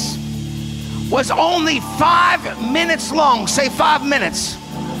praise was only 5 minutes long, say 5 minutes.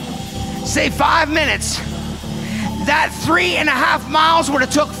 Say 5 minutes. That 3.5 miles would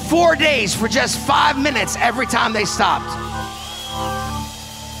have took 4 days for just 5 minutes every time they stopped.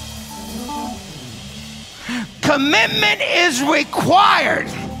 Commitment is required.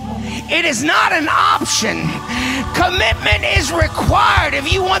 It is not an option. Commitment is required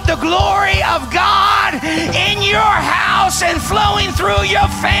if you want the glory of God in your house and flowing through your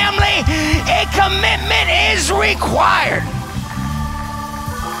family. A commitment is required.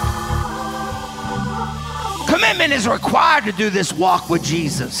 Commitment is required to do this walk with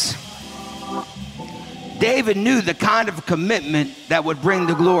Jesus. David knew the kind of commitment that would bring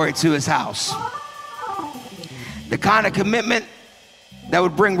the glory to his house. The kind of commitment that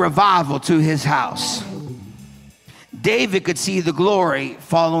would bring revival to his house. David could see the glory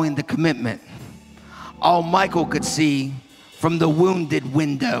following the commitment. All Michael could see from the wounded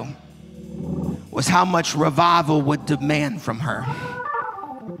window was how much revival would demand from her.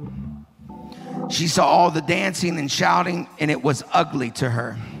 She saw all the dancing and shouting, and it was ugly to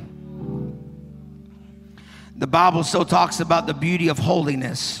her. The Bible still talks about the beauty of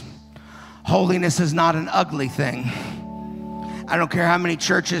holiness. Holiness is not an ugly thing. I don't care how many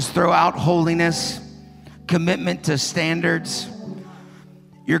churches throw out holiness, commitment to standards.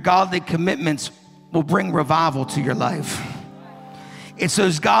 Your godly commitments will bring revival to your life. It's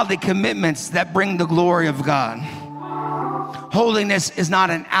those godly commitments that bring the glory of God. Holiness is not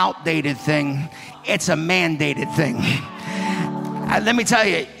an outdated thing. It's a mandated thing. Let me tell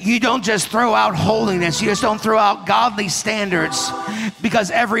you, you don't just throw out holiness. You just don't throw out godly standards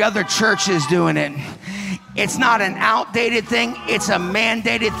because every other church is doing it. It's not an outdated thing. It's a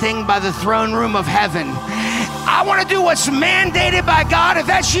mandated thing by the throne room of heaven. I want to do what's mandated by God. If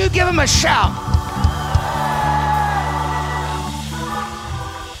that's you, give him a shout.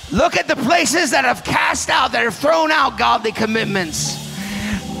 Look at the places that have cast out, that have thrown out godly commitments.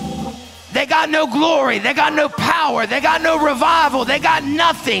 They got no glory. They got no power. They got no revival. They got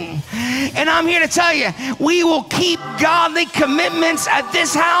nothing. And I'm here to tell you, we will keep godly commitments at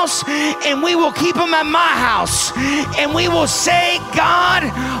this house, and we will keep them at my house. And we will say, God,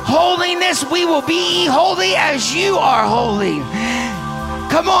 holiness, we will be holy as you are holy.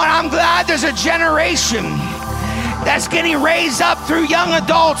 Come on, I'm glad there's a generation that's getting raised up through young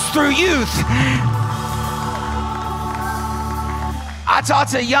adults, through youth. I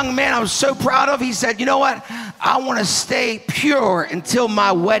talked to a young man I was so proud of. He said, you know what? I want to stay pure until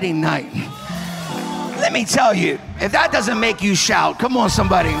my wedding night. Let me tell you, if that doesn't make you shout, come on,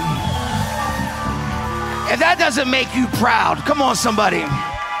 somebody. If that doesn't make you proud, come on, somebody.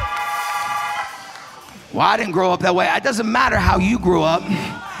 Well, I didn't grow up that way. It doesn't matter how you grew up.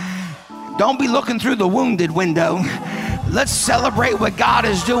 Don't be looking through the wounded window. Let's celebrate what God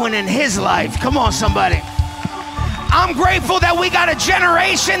is doing in his life. Come on, somebody. I'm grateful that we got a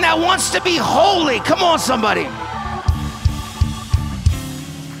generation that wants to be holy. Come on, somebody.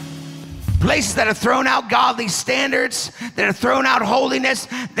 Places that have thrown out godly standards, that have thrown out holiness,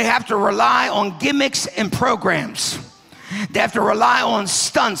 they have to rely on gimmicks and programs. They have to rely on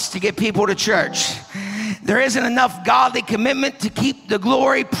stunts to get people to church. There isn't enough godly commitment to keep the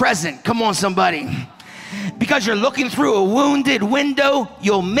glory present. Come on, somebody. Because you're looking through a wounded window,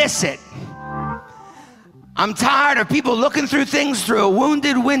 you'll miss it. I'm tired of people looking through things through a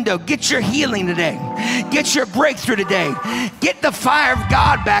wounded window. Get your healing today. Get your breakthrough today. Get the fire of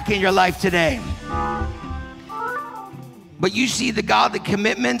God back in your life today. But you see the godly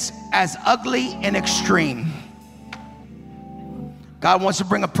commitments as ugly and extreme. God wants to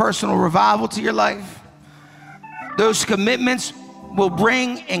bring a personal revival to your life. Those commitments will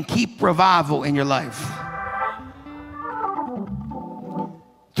bring and keep revival in your life.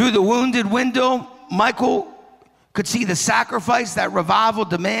 Through the wounded window, Michal could see the sacrifice that revival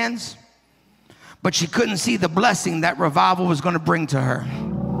demands, but she couldn't see the blessing that revival was going to bring to her.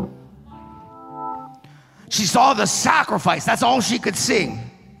 She saw the sacrifice. That's all she could see.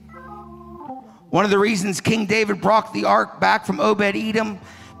 One of the reasons King David brought the ark back from Obed-Edom,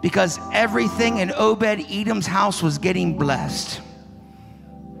 because everything in Obed-Edom's house was getting blessed.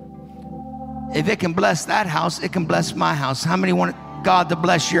 If it can bless that house, it can bless my house. How many want God to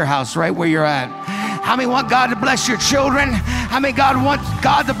bless your house right where you're at? How many want God to bless your children? How many want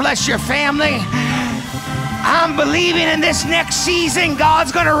God to bless your family? I'm believing in this next season,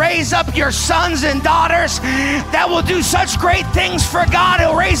 God's going to raise up your sons and daughters that will do such great things for God.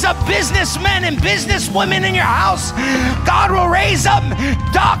 He'll raise up businessmen and businesswomen in your house. God will raise up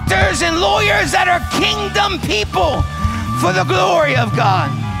doctors and lawyers that are kingdom people for the glory of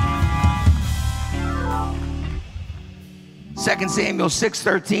God. 2 Samuel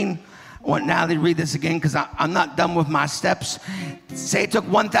 6:13. I want Natalie to read this again because I'm not done with my steps. Say it took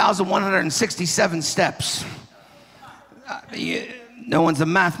 1,167 steps. No one's a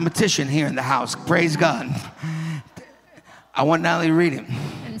mathematician here in the house. Praise God. I want Natalie to read it.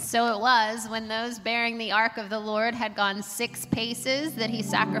 And so it was, when those bearing the ark of the Lord had gone 6 paces, that he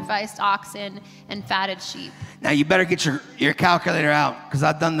sacrificed oxen and fatted sheep. Now you better get your calculator out, because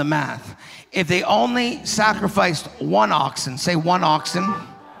I've done the math. If they only sacrificed 1 oxen, say 1 oxen,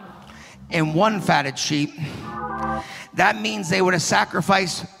 and 1 fatted sheep, that means they would have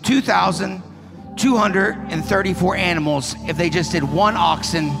sacrificed 2,234 animals if they just did 1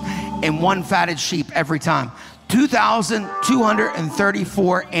 oxen and 1 fatted sheep every time.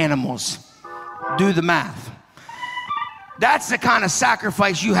 2,234 animals. Do the math. That's the kind of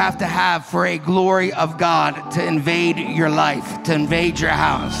sacrifice you have to have for a glory of God to invade your life, to invade your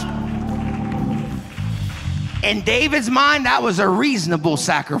house. In David's mind, that was a reasonable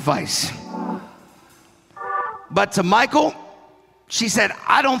sacrifice. But to Michal, she said,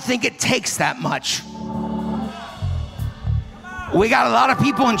 I don't think it takes that much. We got a lot of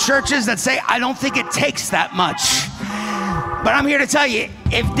people in churches that say, I don't think it takes that much. But I'm here to tell you,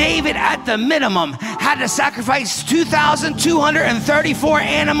 if David at the minimum had to sacrifice 2,234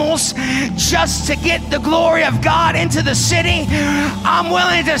 animals just to get the glory of God into the city, I'm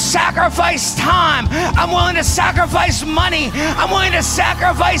willing to sacrifice time. I'm willing to sacrifice money. I'm willing to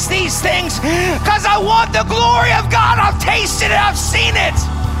sacrifice these things because I want the glory of God. I've tasted it. I've seen it.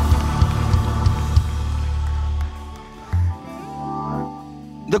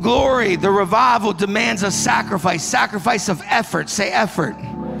 The glory, the revival demands a sacrifice of effort. Say effort.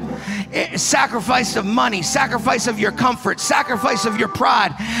 Sacrifice of money, sacrifice of your comfort, sacrifice of your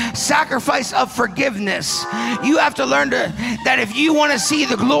pride, sacrifice of forgiveness. You have to learn that if you want to see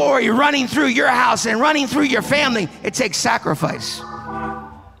the glory running through your house and running through your family, it takes sacrifice.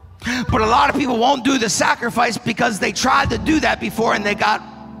 But a lot of people won't do the sacrifice because they tried to do that before and they got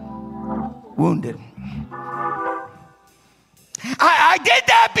wounded. I did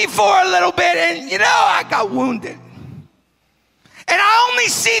that before a little bit, and I got wounded. And I only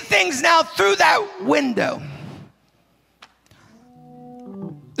see things now through that window.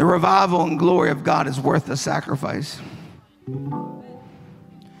 The revival and glory of God is worth the sacrifice.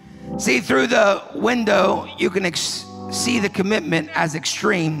 See, through the window, you can see the commitment as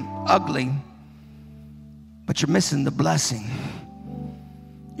extreme, ugly, but you're missing the blessing.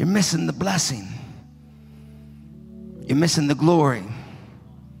 You're missing the blessing. You're missing the glory.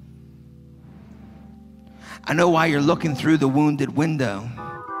 I know why you're looking through the wounded window.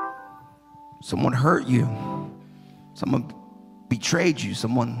 Someone hurt you. Someone betrayed you.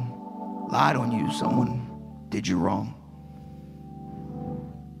 Someone lied on you. Someone did you wrong.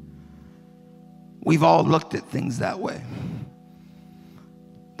 We've all looked at things that way.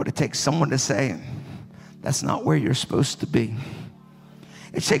 But it takes someone to say, that's not where you're supposed to be.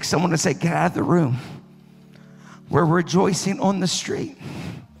 It takes someone to say, get out of the room. We're rejoicing on the street.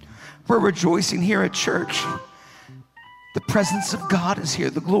 We're rejoicing here at church. The presence of God is here.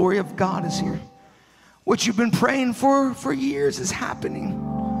 The glory of God is here. What you've been praying for years is happening.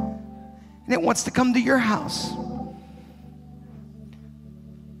 And it wants to come to your house.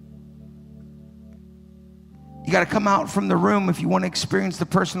 You got to come out from the room if you want to experience the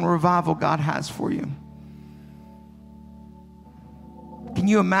personal revival God has for you. Can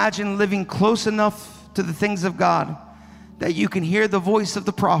you imagine living close enough to the things of God that you can hear the voice of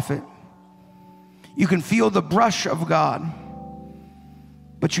the prophet? You can feel the brush of God,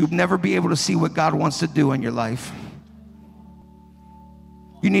 but you'll never be able to see what God wants to do in your life.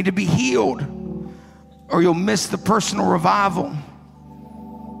 You need to be healed or you'll miss the personal revival.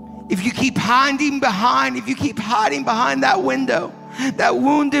 If you keep hiding behind that window, that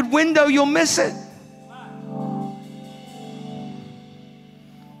wounded window, you'll miss it.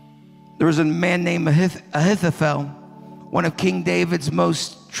 There was a man named Ahithophel, one of King David's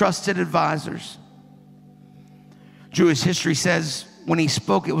most trusted advisors. Jewish history says when he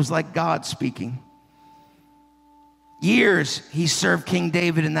spoke, it was like God speaking. Years he served King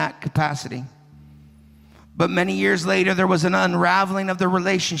David in that capacity. But many years later, there was an unraveling of the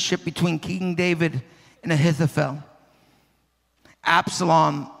relationship between King David and Ahithophel.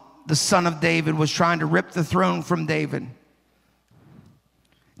 Absalom, the son of David, was trying to rip the throne from David,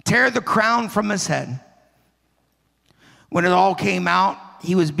 tear the crown from his head. When it all came out,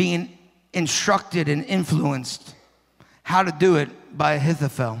 he was being instructed and influenced how to do it by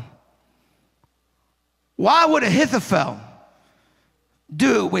Ahithophel. Why would Ahithophel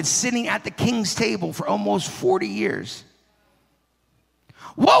do it with sitting at the king's table for almost 40 years?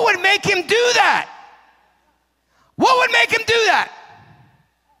 What would make him do that? What would make him do that?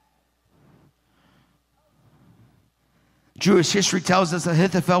 Jewish history tells us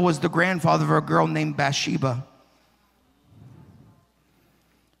Ahithophel was the grandfather of a girl named Bathsheba.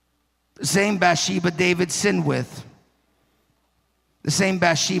 The same Bathsheba David sinned with. The same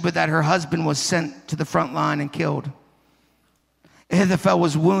Bathsheba that her husband was sent to the front line and killed. Ahithophel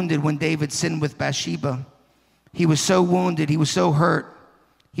was wounded when David sinned with Bathsheba. He was so wounded, he was so hurt.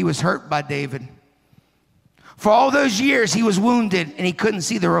 He was hurt by David. For all those years, he was wounded and he couldn't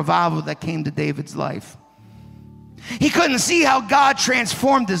see the revival that came to David's life. He couldn't see how God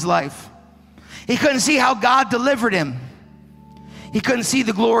transformed his life. He couldn't see how God delivered him. He couldn't see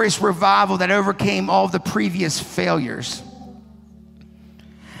the glorious revival that overcame all the previous failures.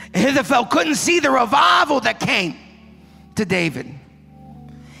 Ahithophel couldn't see the revival that came to David.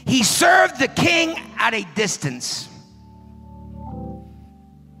 He served the king at a distance.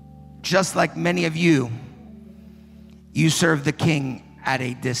 Just like many of you, you serve the king at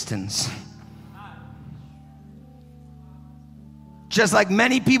a distance. Just like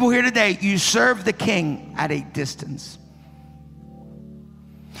many people here today, you serve the king at a distance.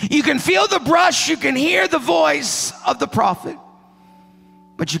 You can feel the brush, you can hear the voice of the prophet,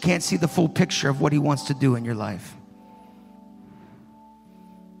 but you can't see the full picture of what he wants to do in your life.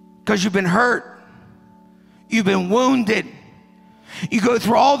 Because you've been hurt, you've been wounded, you go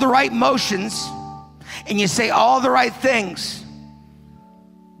through all the right motions, and you say all the right things,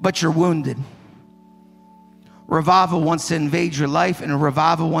 but you're wounded. Revival wants to invade your life, and a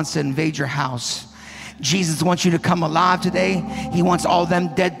revival wants to invade your house. Jesus wants you to come alive today. He wants all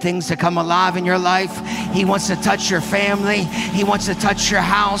them dead things to come alive in your life. He wants to touch your family. He wants to touch your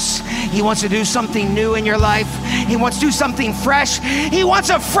house. He wants to do something new in your life. He wants to do something fresh. He wants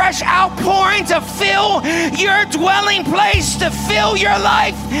a fresh outpouring to fill your dwelling place, to fill your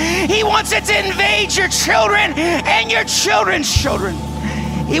life. He wants it to invade your children and your children's children.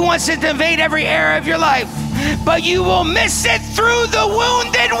 He wants it to invade every area of your life. but you will miss it through the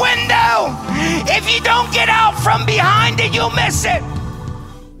wounded window. If you don't get out from behind it, you'll miss it.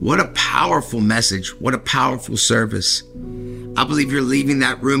 What a powerful message. What a powerful service. I believe you're leaving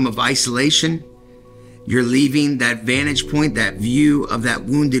that room of isolation. You're leaving that vantage point, that view of that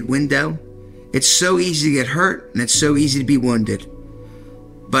wounded window. It's so easy to get hurt and it's so easy to be wounded.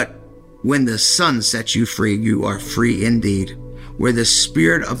 But when the Son sets you free, you are free indeed. Where the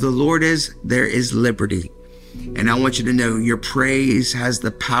Spirit of the Lord is, there is liberty. And I want you to know your praise has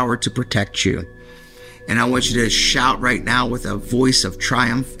the power to protect you. And I want you to shout right now with a voice of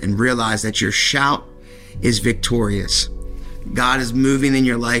triumph and realize that your shout is victorious. God is moving in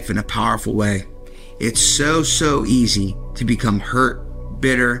your life in a powerful way. It's so easy to become hurt,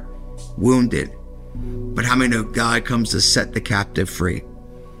 bitter, wounded. But how many know God comes to set the captive free?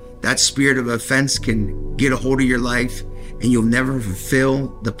 That spirit of offense can get a hold of your life and you'll never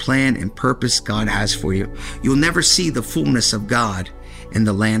fulfill the plan and purpose God has for you. You'll never see the fullness of God in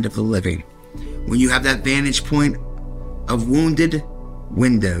the land of the living. When you have that vantage point of wounded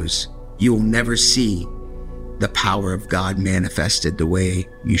windows, you will never see the power of God manifested the way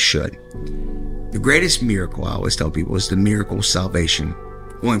you should. The greatest miracle, I always tell people, is the miracle of salvation.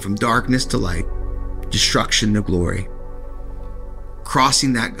 Going from darkness to light, destruction to glory.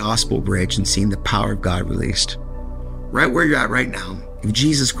 Crossing that gospel bridge and seeing the power of God released. Right where you're at right now, if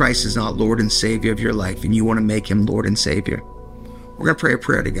Jesus Christ is not Lord and Savior of your life and you want to make him Lord and Savior, we're going to pray a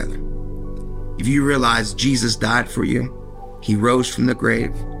prayer together. If you realize Jesus died for you, he rose from the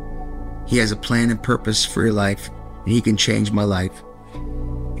grave, he has a plan and purpose for your life, and he can change my life.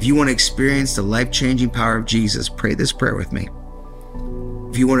 If you want to experience the life-changing power of Jesus, pray this prayer with me.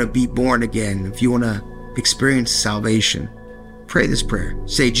 If you want to be born again, if you want to experience salvation, pray this prayer.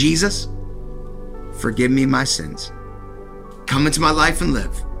 Say, Jesus, forgive me my sins. Come into my life and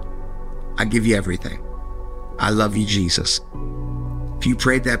live. I give you everything. I love you, Jesus. If you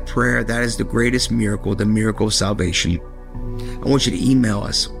prayed that prayer, that is the greatest miracle, the miracle of salvation. I want you to email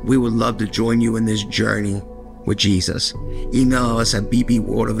us. We would love to join you in this journey with Jesus. Email us at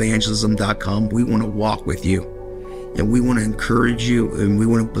bbworldevangelism.com. We want to walk with you, and we want to encourage you, and we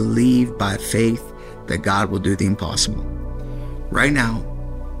want to believe by faith that God will do the impossible. Right now,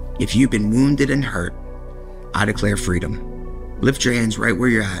 if you've been wounded and hurt, I declare freedom. Lift your hands right where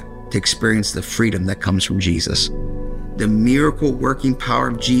you're at to experience the freedom that comes from Jesus. The miracle working power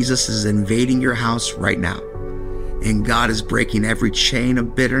of Jesus is invading your house right now. And God is breaking every chain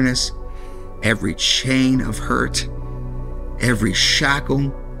of bitterness, every chain of hurt, every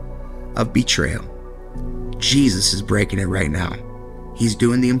shackle of betrayal. Jesus is breaking it right now. He's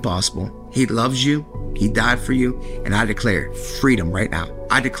doing the impossible. He loves you. He died for you. And I declare freedom right now.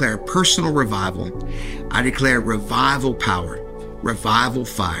 I declare personal revival. I declare revival power, revival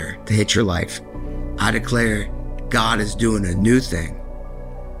fire to hit your life. I declare God is doing a new thing.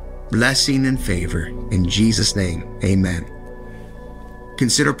 Blessing and favor in Jesus' name, amen.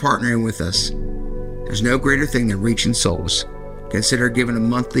 Consider partnering with us. There's no greater thing than reaching souls. Consider giving a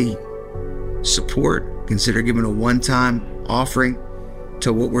monthly support. Consider giving a one-time offering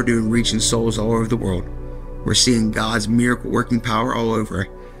to what we're doing, reaching souls all over the world. We're seeing God's miracle working power all over.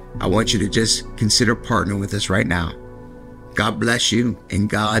 I want you to just consider partnering with us right now. God bless you, and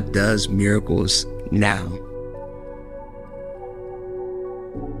God does miracles now.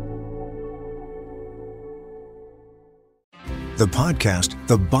 The podcast,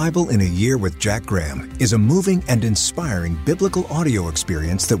 The Bible in a Year with Jack Graham, is a moving and inspiring biblical audio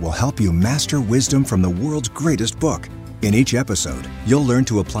experience that will help you master wisdom from the world's greatest book. In each episode, you'll learn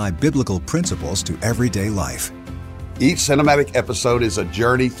to apply biblical principles to everyday life. Each cinematic episode is a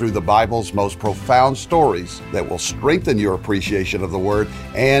journey through the Bible's most profound stories that will strengthen your appreciation of the Word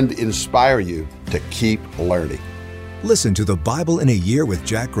and inspire you to keep learning. Listen to The Bible in a Year with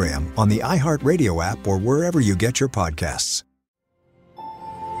Jack Graham on the iHeartRadio app or wherever you get your podcasts.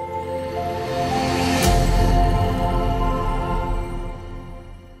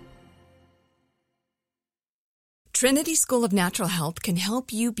 Trinity School of Natural Health can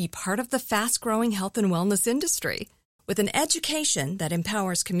help you be part of the fast-growing health and wellness industry. With an education that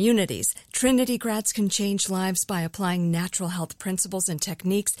empowers communities, Trinity grads can change lives by applying natural health principles and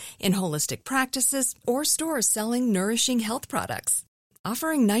techniques in holistic practices or stores selling nourishing health products.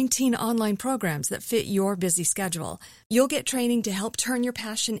 Offering 19 online programs that fit your busy schedule, you'll get training to help turn your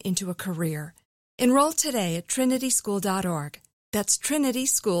passion into a career. Enroll today at trinityschool.org. That's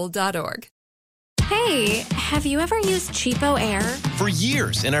trinityschool.org. Hey, have you ever used Cheapo Air? For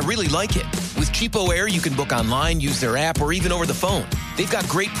years, and I really like it. With Cheapo Air, you can book online, use their app, or even over the phone. They've got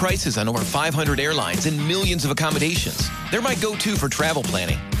great prices on over 500 airlines and millions of accommodations. They're my go-to for travel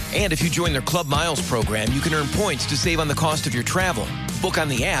planning. And if you join their Club Miles program, you can earn points to save on the cost of your travel. Book on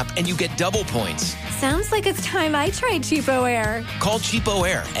the app and you get double points. Sounds like it's time I tried Cheapo Air. Call Cheapo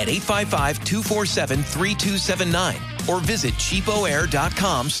Air at 855-247-3279 or visit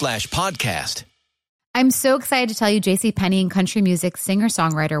cheapoair.com/podcast. I'm so excited to tell you JCPenney and country music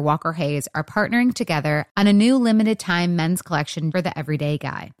singer-songwriter Walker Hayes are partnering together on a new limited-time men's collection for the everyday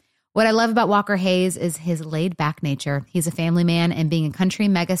guy. What I love about Walker Hayes is his laid-back nature. He's a family man, and being a country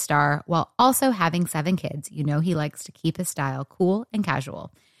megastar while also having 7 kids, you know he likes to keep his style cool and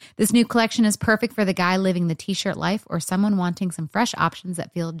casual. This new collection is perfect for the guy living the t-shirt life or someone wanting some fresh options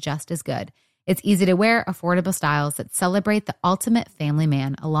that feel just as good. It's easy to wear, affordable styles that celebrate the ultimate family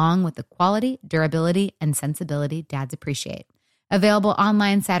man, along with the quality, durability, and sensibility dads appreciate. Available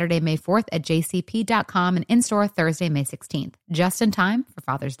online Saturday, May 4th at jcp.com and in-store Thursday, May 16th. Just in time for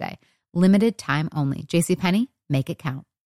Father's Day. Limited time only. JCPenney, make it count.